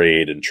Simmons'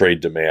 trade and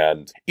trade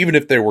demand. Even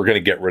if they were going to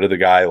get rid of the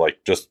guy, like,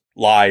 just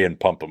lie and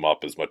pump him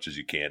up as much as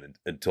you can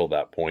until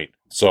that point.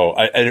 So,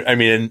 I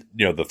mean,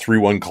 the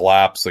 3-1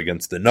 collapse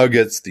against the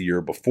Nuggets the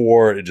year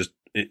before,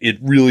 it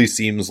really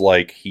seems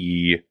like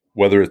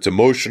whether it's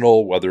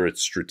emotional, whether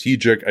it's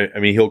strategic, I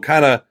mean,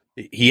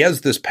 he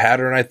has this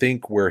pattern, I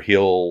think, where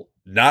he'll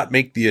not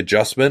make the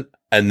adjustment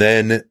and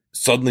then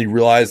suddenly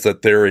realize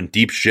that they're in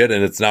deep shit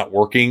and it's not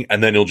working,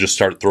 and then he'll just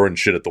start throwing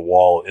shit at the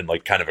wall in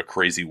like kind of a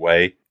crazy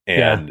way.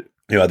 And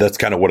that's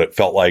kind of what it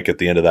felt like at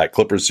the end of that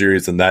Clippers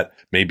series, and that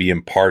maybe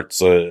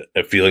imparts a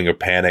feeling of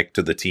panic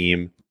to the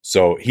team.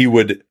 So he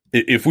would,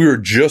 if we were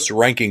just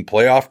ranking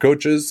playoff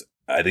coaches,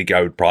 I think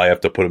I would probably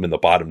have to put him in the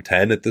bottom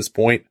 10 at this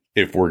point.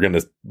 If we're going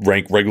to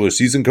rank regular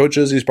season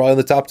coaches, he's probably in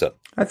the top 10.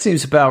 That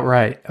seems about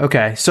right.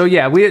 Okay. So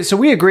yeah,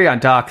 we agree on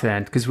Doc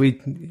then, because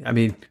we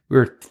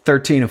were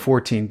 13 and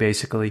 14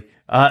 basically.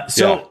 I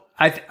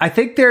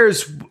think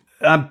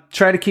I'm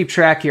trying to keep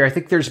track here. I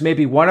think there's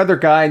maybe one other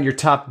guy in your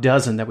top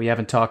dozen that we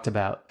haven't talked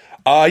about.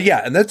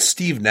 And that's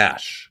Steve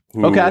Nash,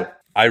 who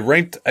I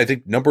ranked, I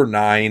think, number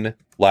 9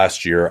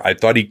 last year. I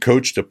thought he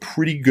coached a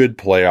pretty good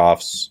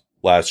playoffs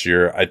last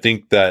year. I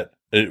think that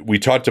we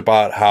talked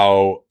about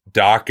how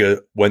Doc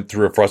went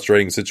through a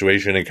frustrating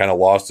situation and kind of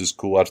lost his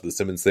cool after the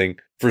Simmons thing.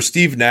 For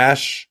Steve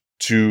Nash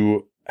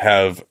to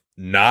have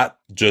not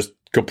just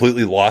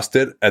completely lost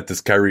it at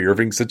this Kyrie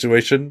Irving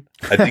situation,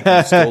 I think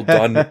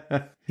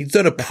he's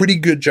done a pretty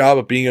good job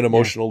of being an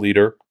emotional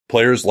leader.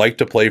 Players like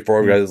to play for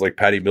him. Guys like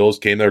Patty Mills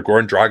came there.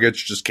 Goran Dragic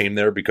just came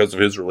there because of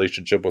his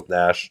relationship with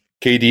Nash.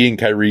 KD and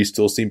Kyrie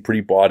still seem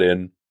pretty bought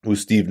in with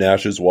Steve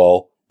Nash as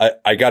well.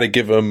 I got to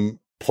give him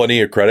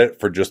plenty of credit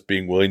for just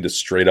being willing to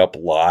straight up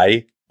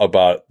lie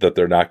about that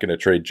they're not going to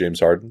trade James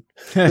Harden.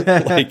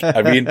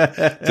 That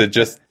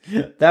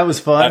was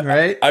fun,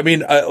 right?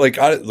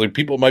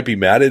 People might be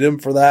mad at him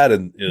for that,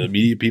 and the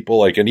media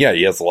people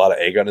he has a lot of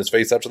egg on his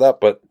face after that,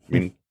 but I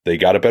mean, they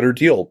got a better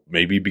deal,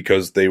 maybe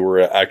because they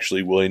were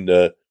actually willing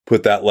to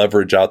put that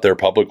leverage out there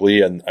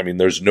publicly. And I mean,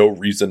 there's no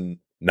reason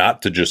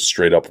not to just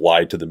straight up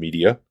lie to the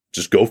media.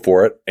 Just go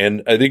for it.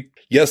 And I think,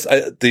 yes,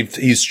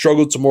 he's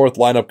struggled some more with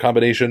lineup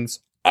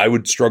combinations. I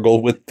would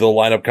struggle with the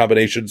lineup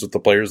combinations with the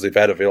players they've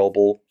had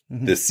available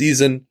this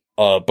season.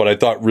 But I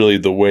thought really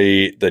the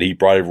way that he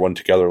brought everyone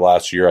together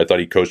last year, I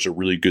thought he coached a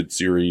really good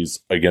series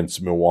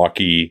against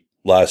Milwaukee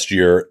last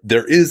year.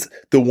 There is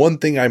the one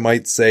thing I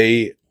might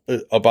say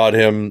about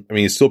him. I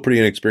mean, he's still pretty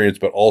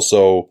inexperienced, but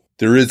also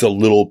there is a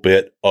little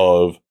bit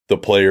of the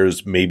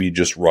players maybe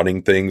just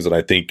running things. And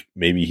I think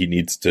maybe he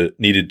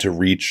needed to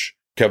reach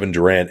Kevin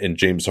Durant and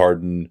James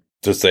Harden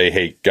to say,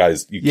 hey,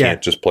 guys, you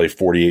can't just play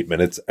 48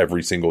 minutes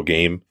every single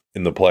game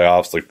in the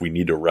playoffs. Like, we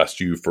need to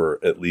rest you for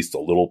at least a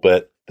little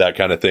bit, that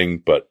kind of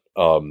thing. But,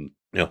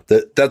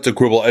 that's a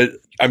quibble.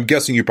 I'm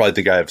guessing you probably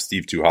think I have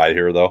Steve too high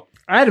here, though.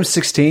 I had him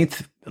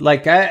 16th.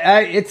 Like,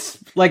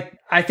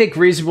 I think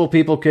reasonable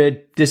people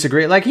could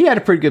disagree. Like, he had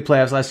a pretty good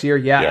playoffs last year.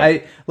 Yeah.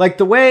 I like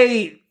the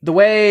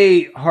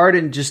way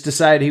Harden just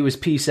decided he was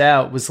peace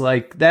out was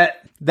like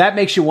that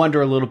makes you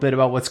wonder a little bit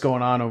about what's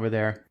going on over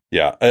there.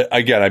 Yeah.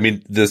 Again, I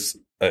mean,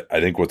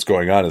 I think what's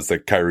going on is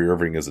that Kyrie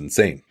Irving is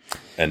insane,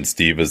 and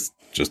Steve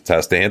just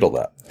has to handle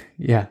that.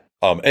 Yeah.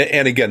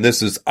 And again,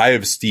 I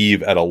have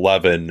Steve at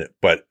 11,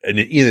 but in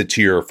a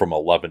tier from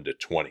 11 to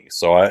 20.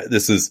 So I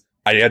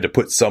had to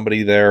put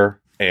somebody there,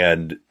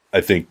 and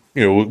I think,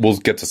 we'll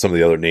get to some of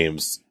the other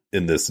names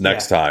in this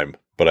next time.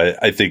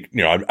 But I think,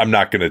 I'm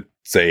not going to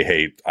say,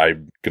 hey,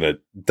 I'm going to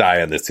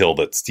die on this hill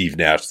that Steve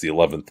Nash is the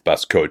 11th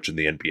best coach in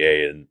the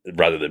NBA, and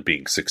rather than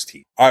being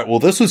 16. All right. Well,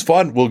 this was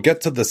fun. We'll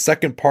get to the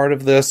second part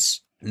of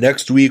this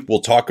next week.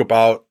 We'll talk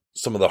about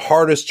some of the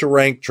hardest to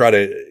rank, try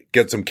to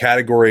get some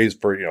categories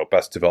for,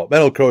 best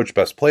developmental coach,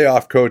 best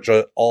playoff coach,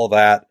 all of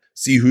that,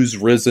 see who's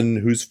risen,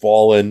 who's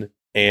fallen,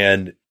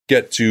 and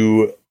get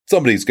to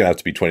somebody's going to have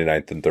to be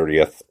 29th and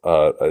 30th.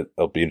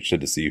 I'll be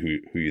interested to see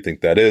who you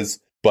think that is.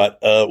 But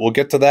we'll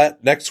get to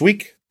that next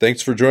week.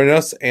 Thanks for joining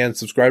us and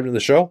subscribing to the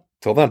show.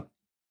 Till then.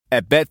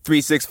 At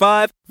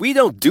Bet365, we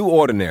don't do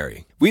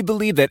ordinary. We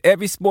believe that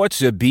every sport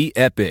should be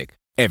epic.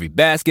 Every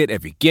basket,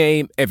 every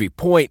game, every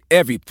point,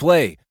 every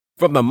play.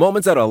 From the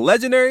moments that are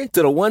legendary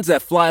to the ones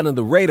that fly under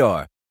the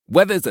radar.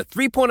 Whether it's a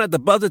three-pointer at the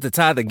buzzer to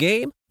tie the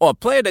game or a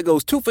player that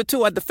goes 2 for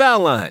 2 at the foul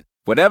line.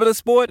 Whatever the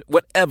sport,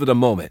 whatever the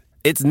moment.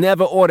 It's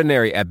never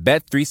ordinary at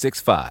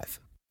Bet365.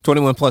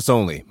 21 plus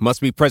only.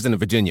 Must be present in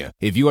Virginia.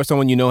 If you or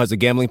someone you know has a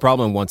gambling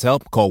problem and wants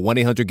help, call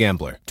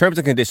 1-800-GAMBLER. Terms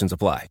and conditions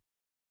apply.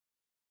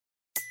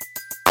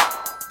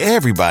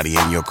 Everybody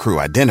in your crew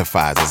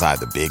identifies as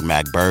either Big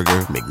Mac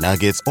Burger,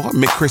 McNuggets, or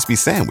McCrispy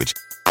Sandwich.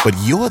 But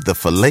you're the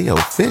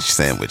Filet-O-Fish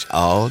Sandwich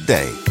all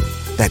day.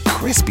 That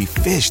crispy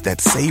fish,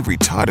 that savory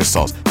tartar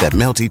sauce, that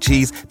melty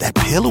cheese, that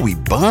pillowy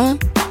bun.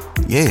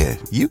 Yeah,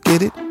 you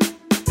get it.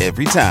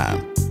 Every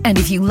time. And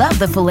if you love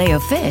the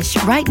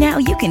Filet-O-Fish, right now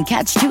you can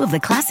catch 2 of the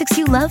classics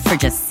you love for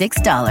just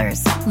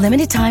 $6.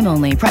 Limited time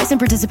only. Price and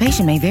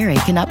participation may vary.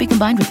 Cannot be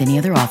combined with any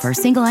other offer.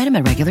 Single item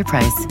at regular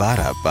price.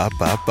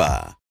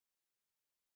 Ba-da-ba-ba-ba.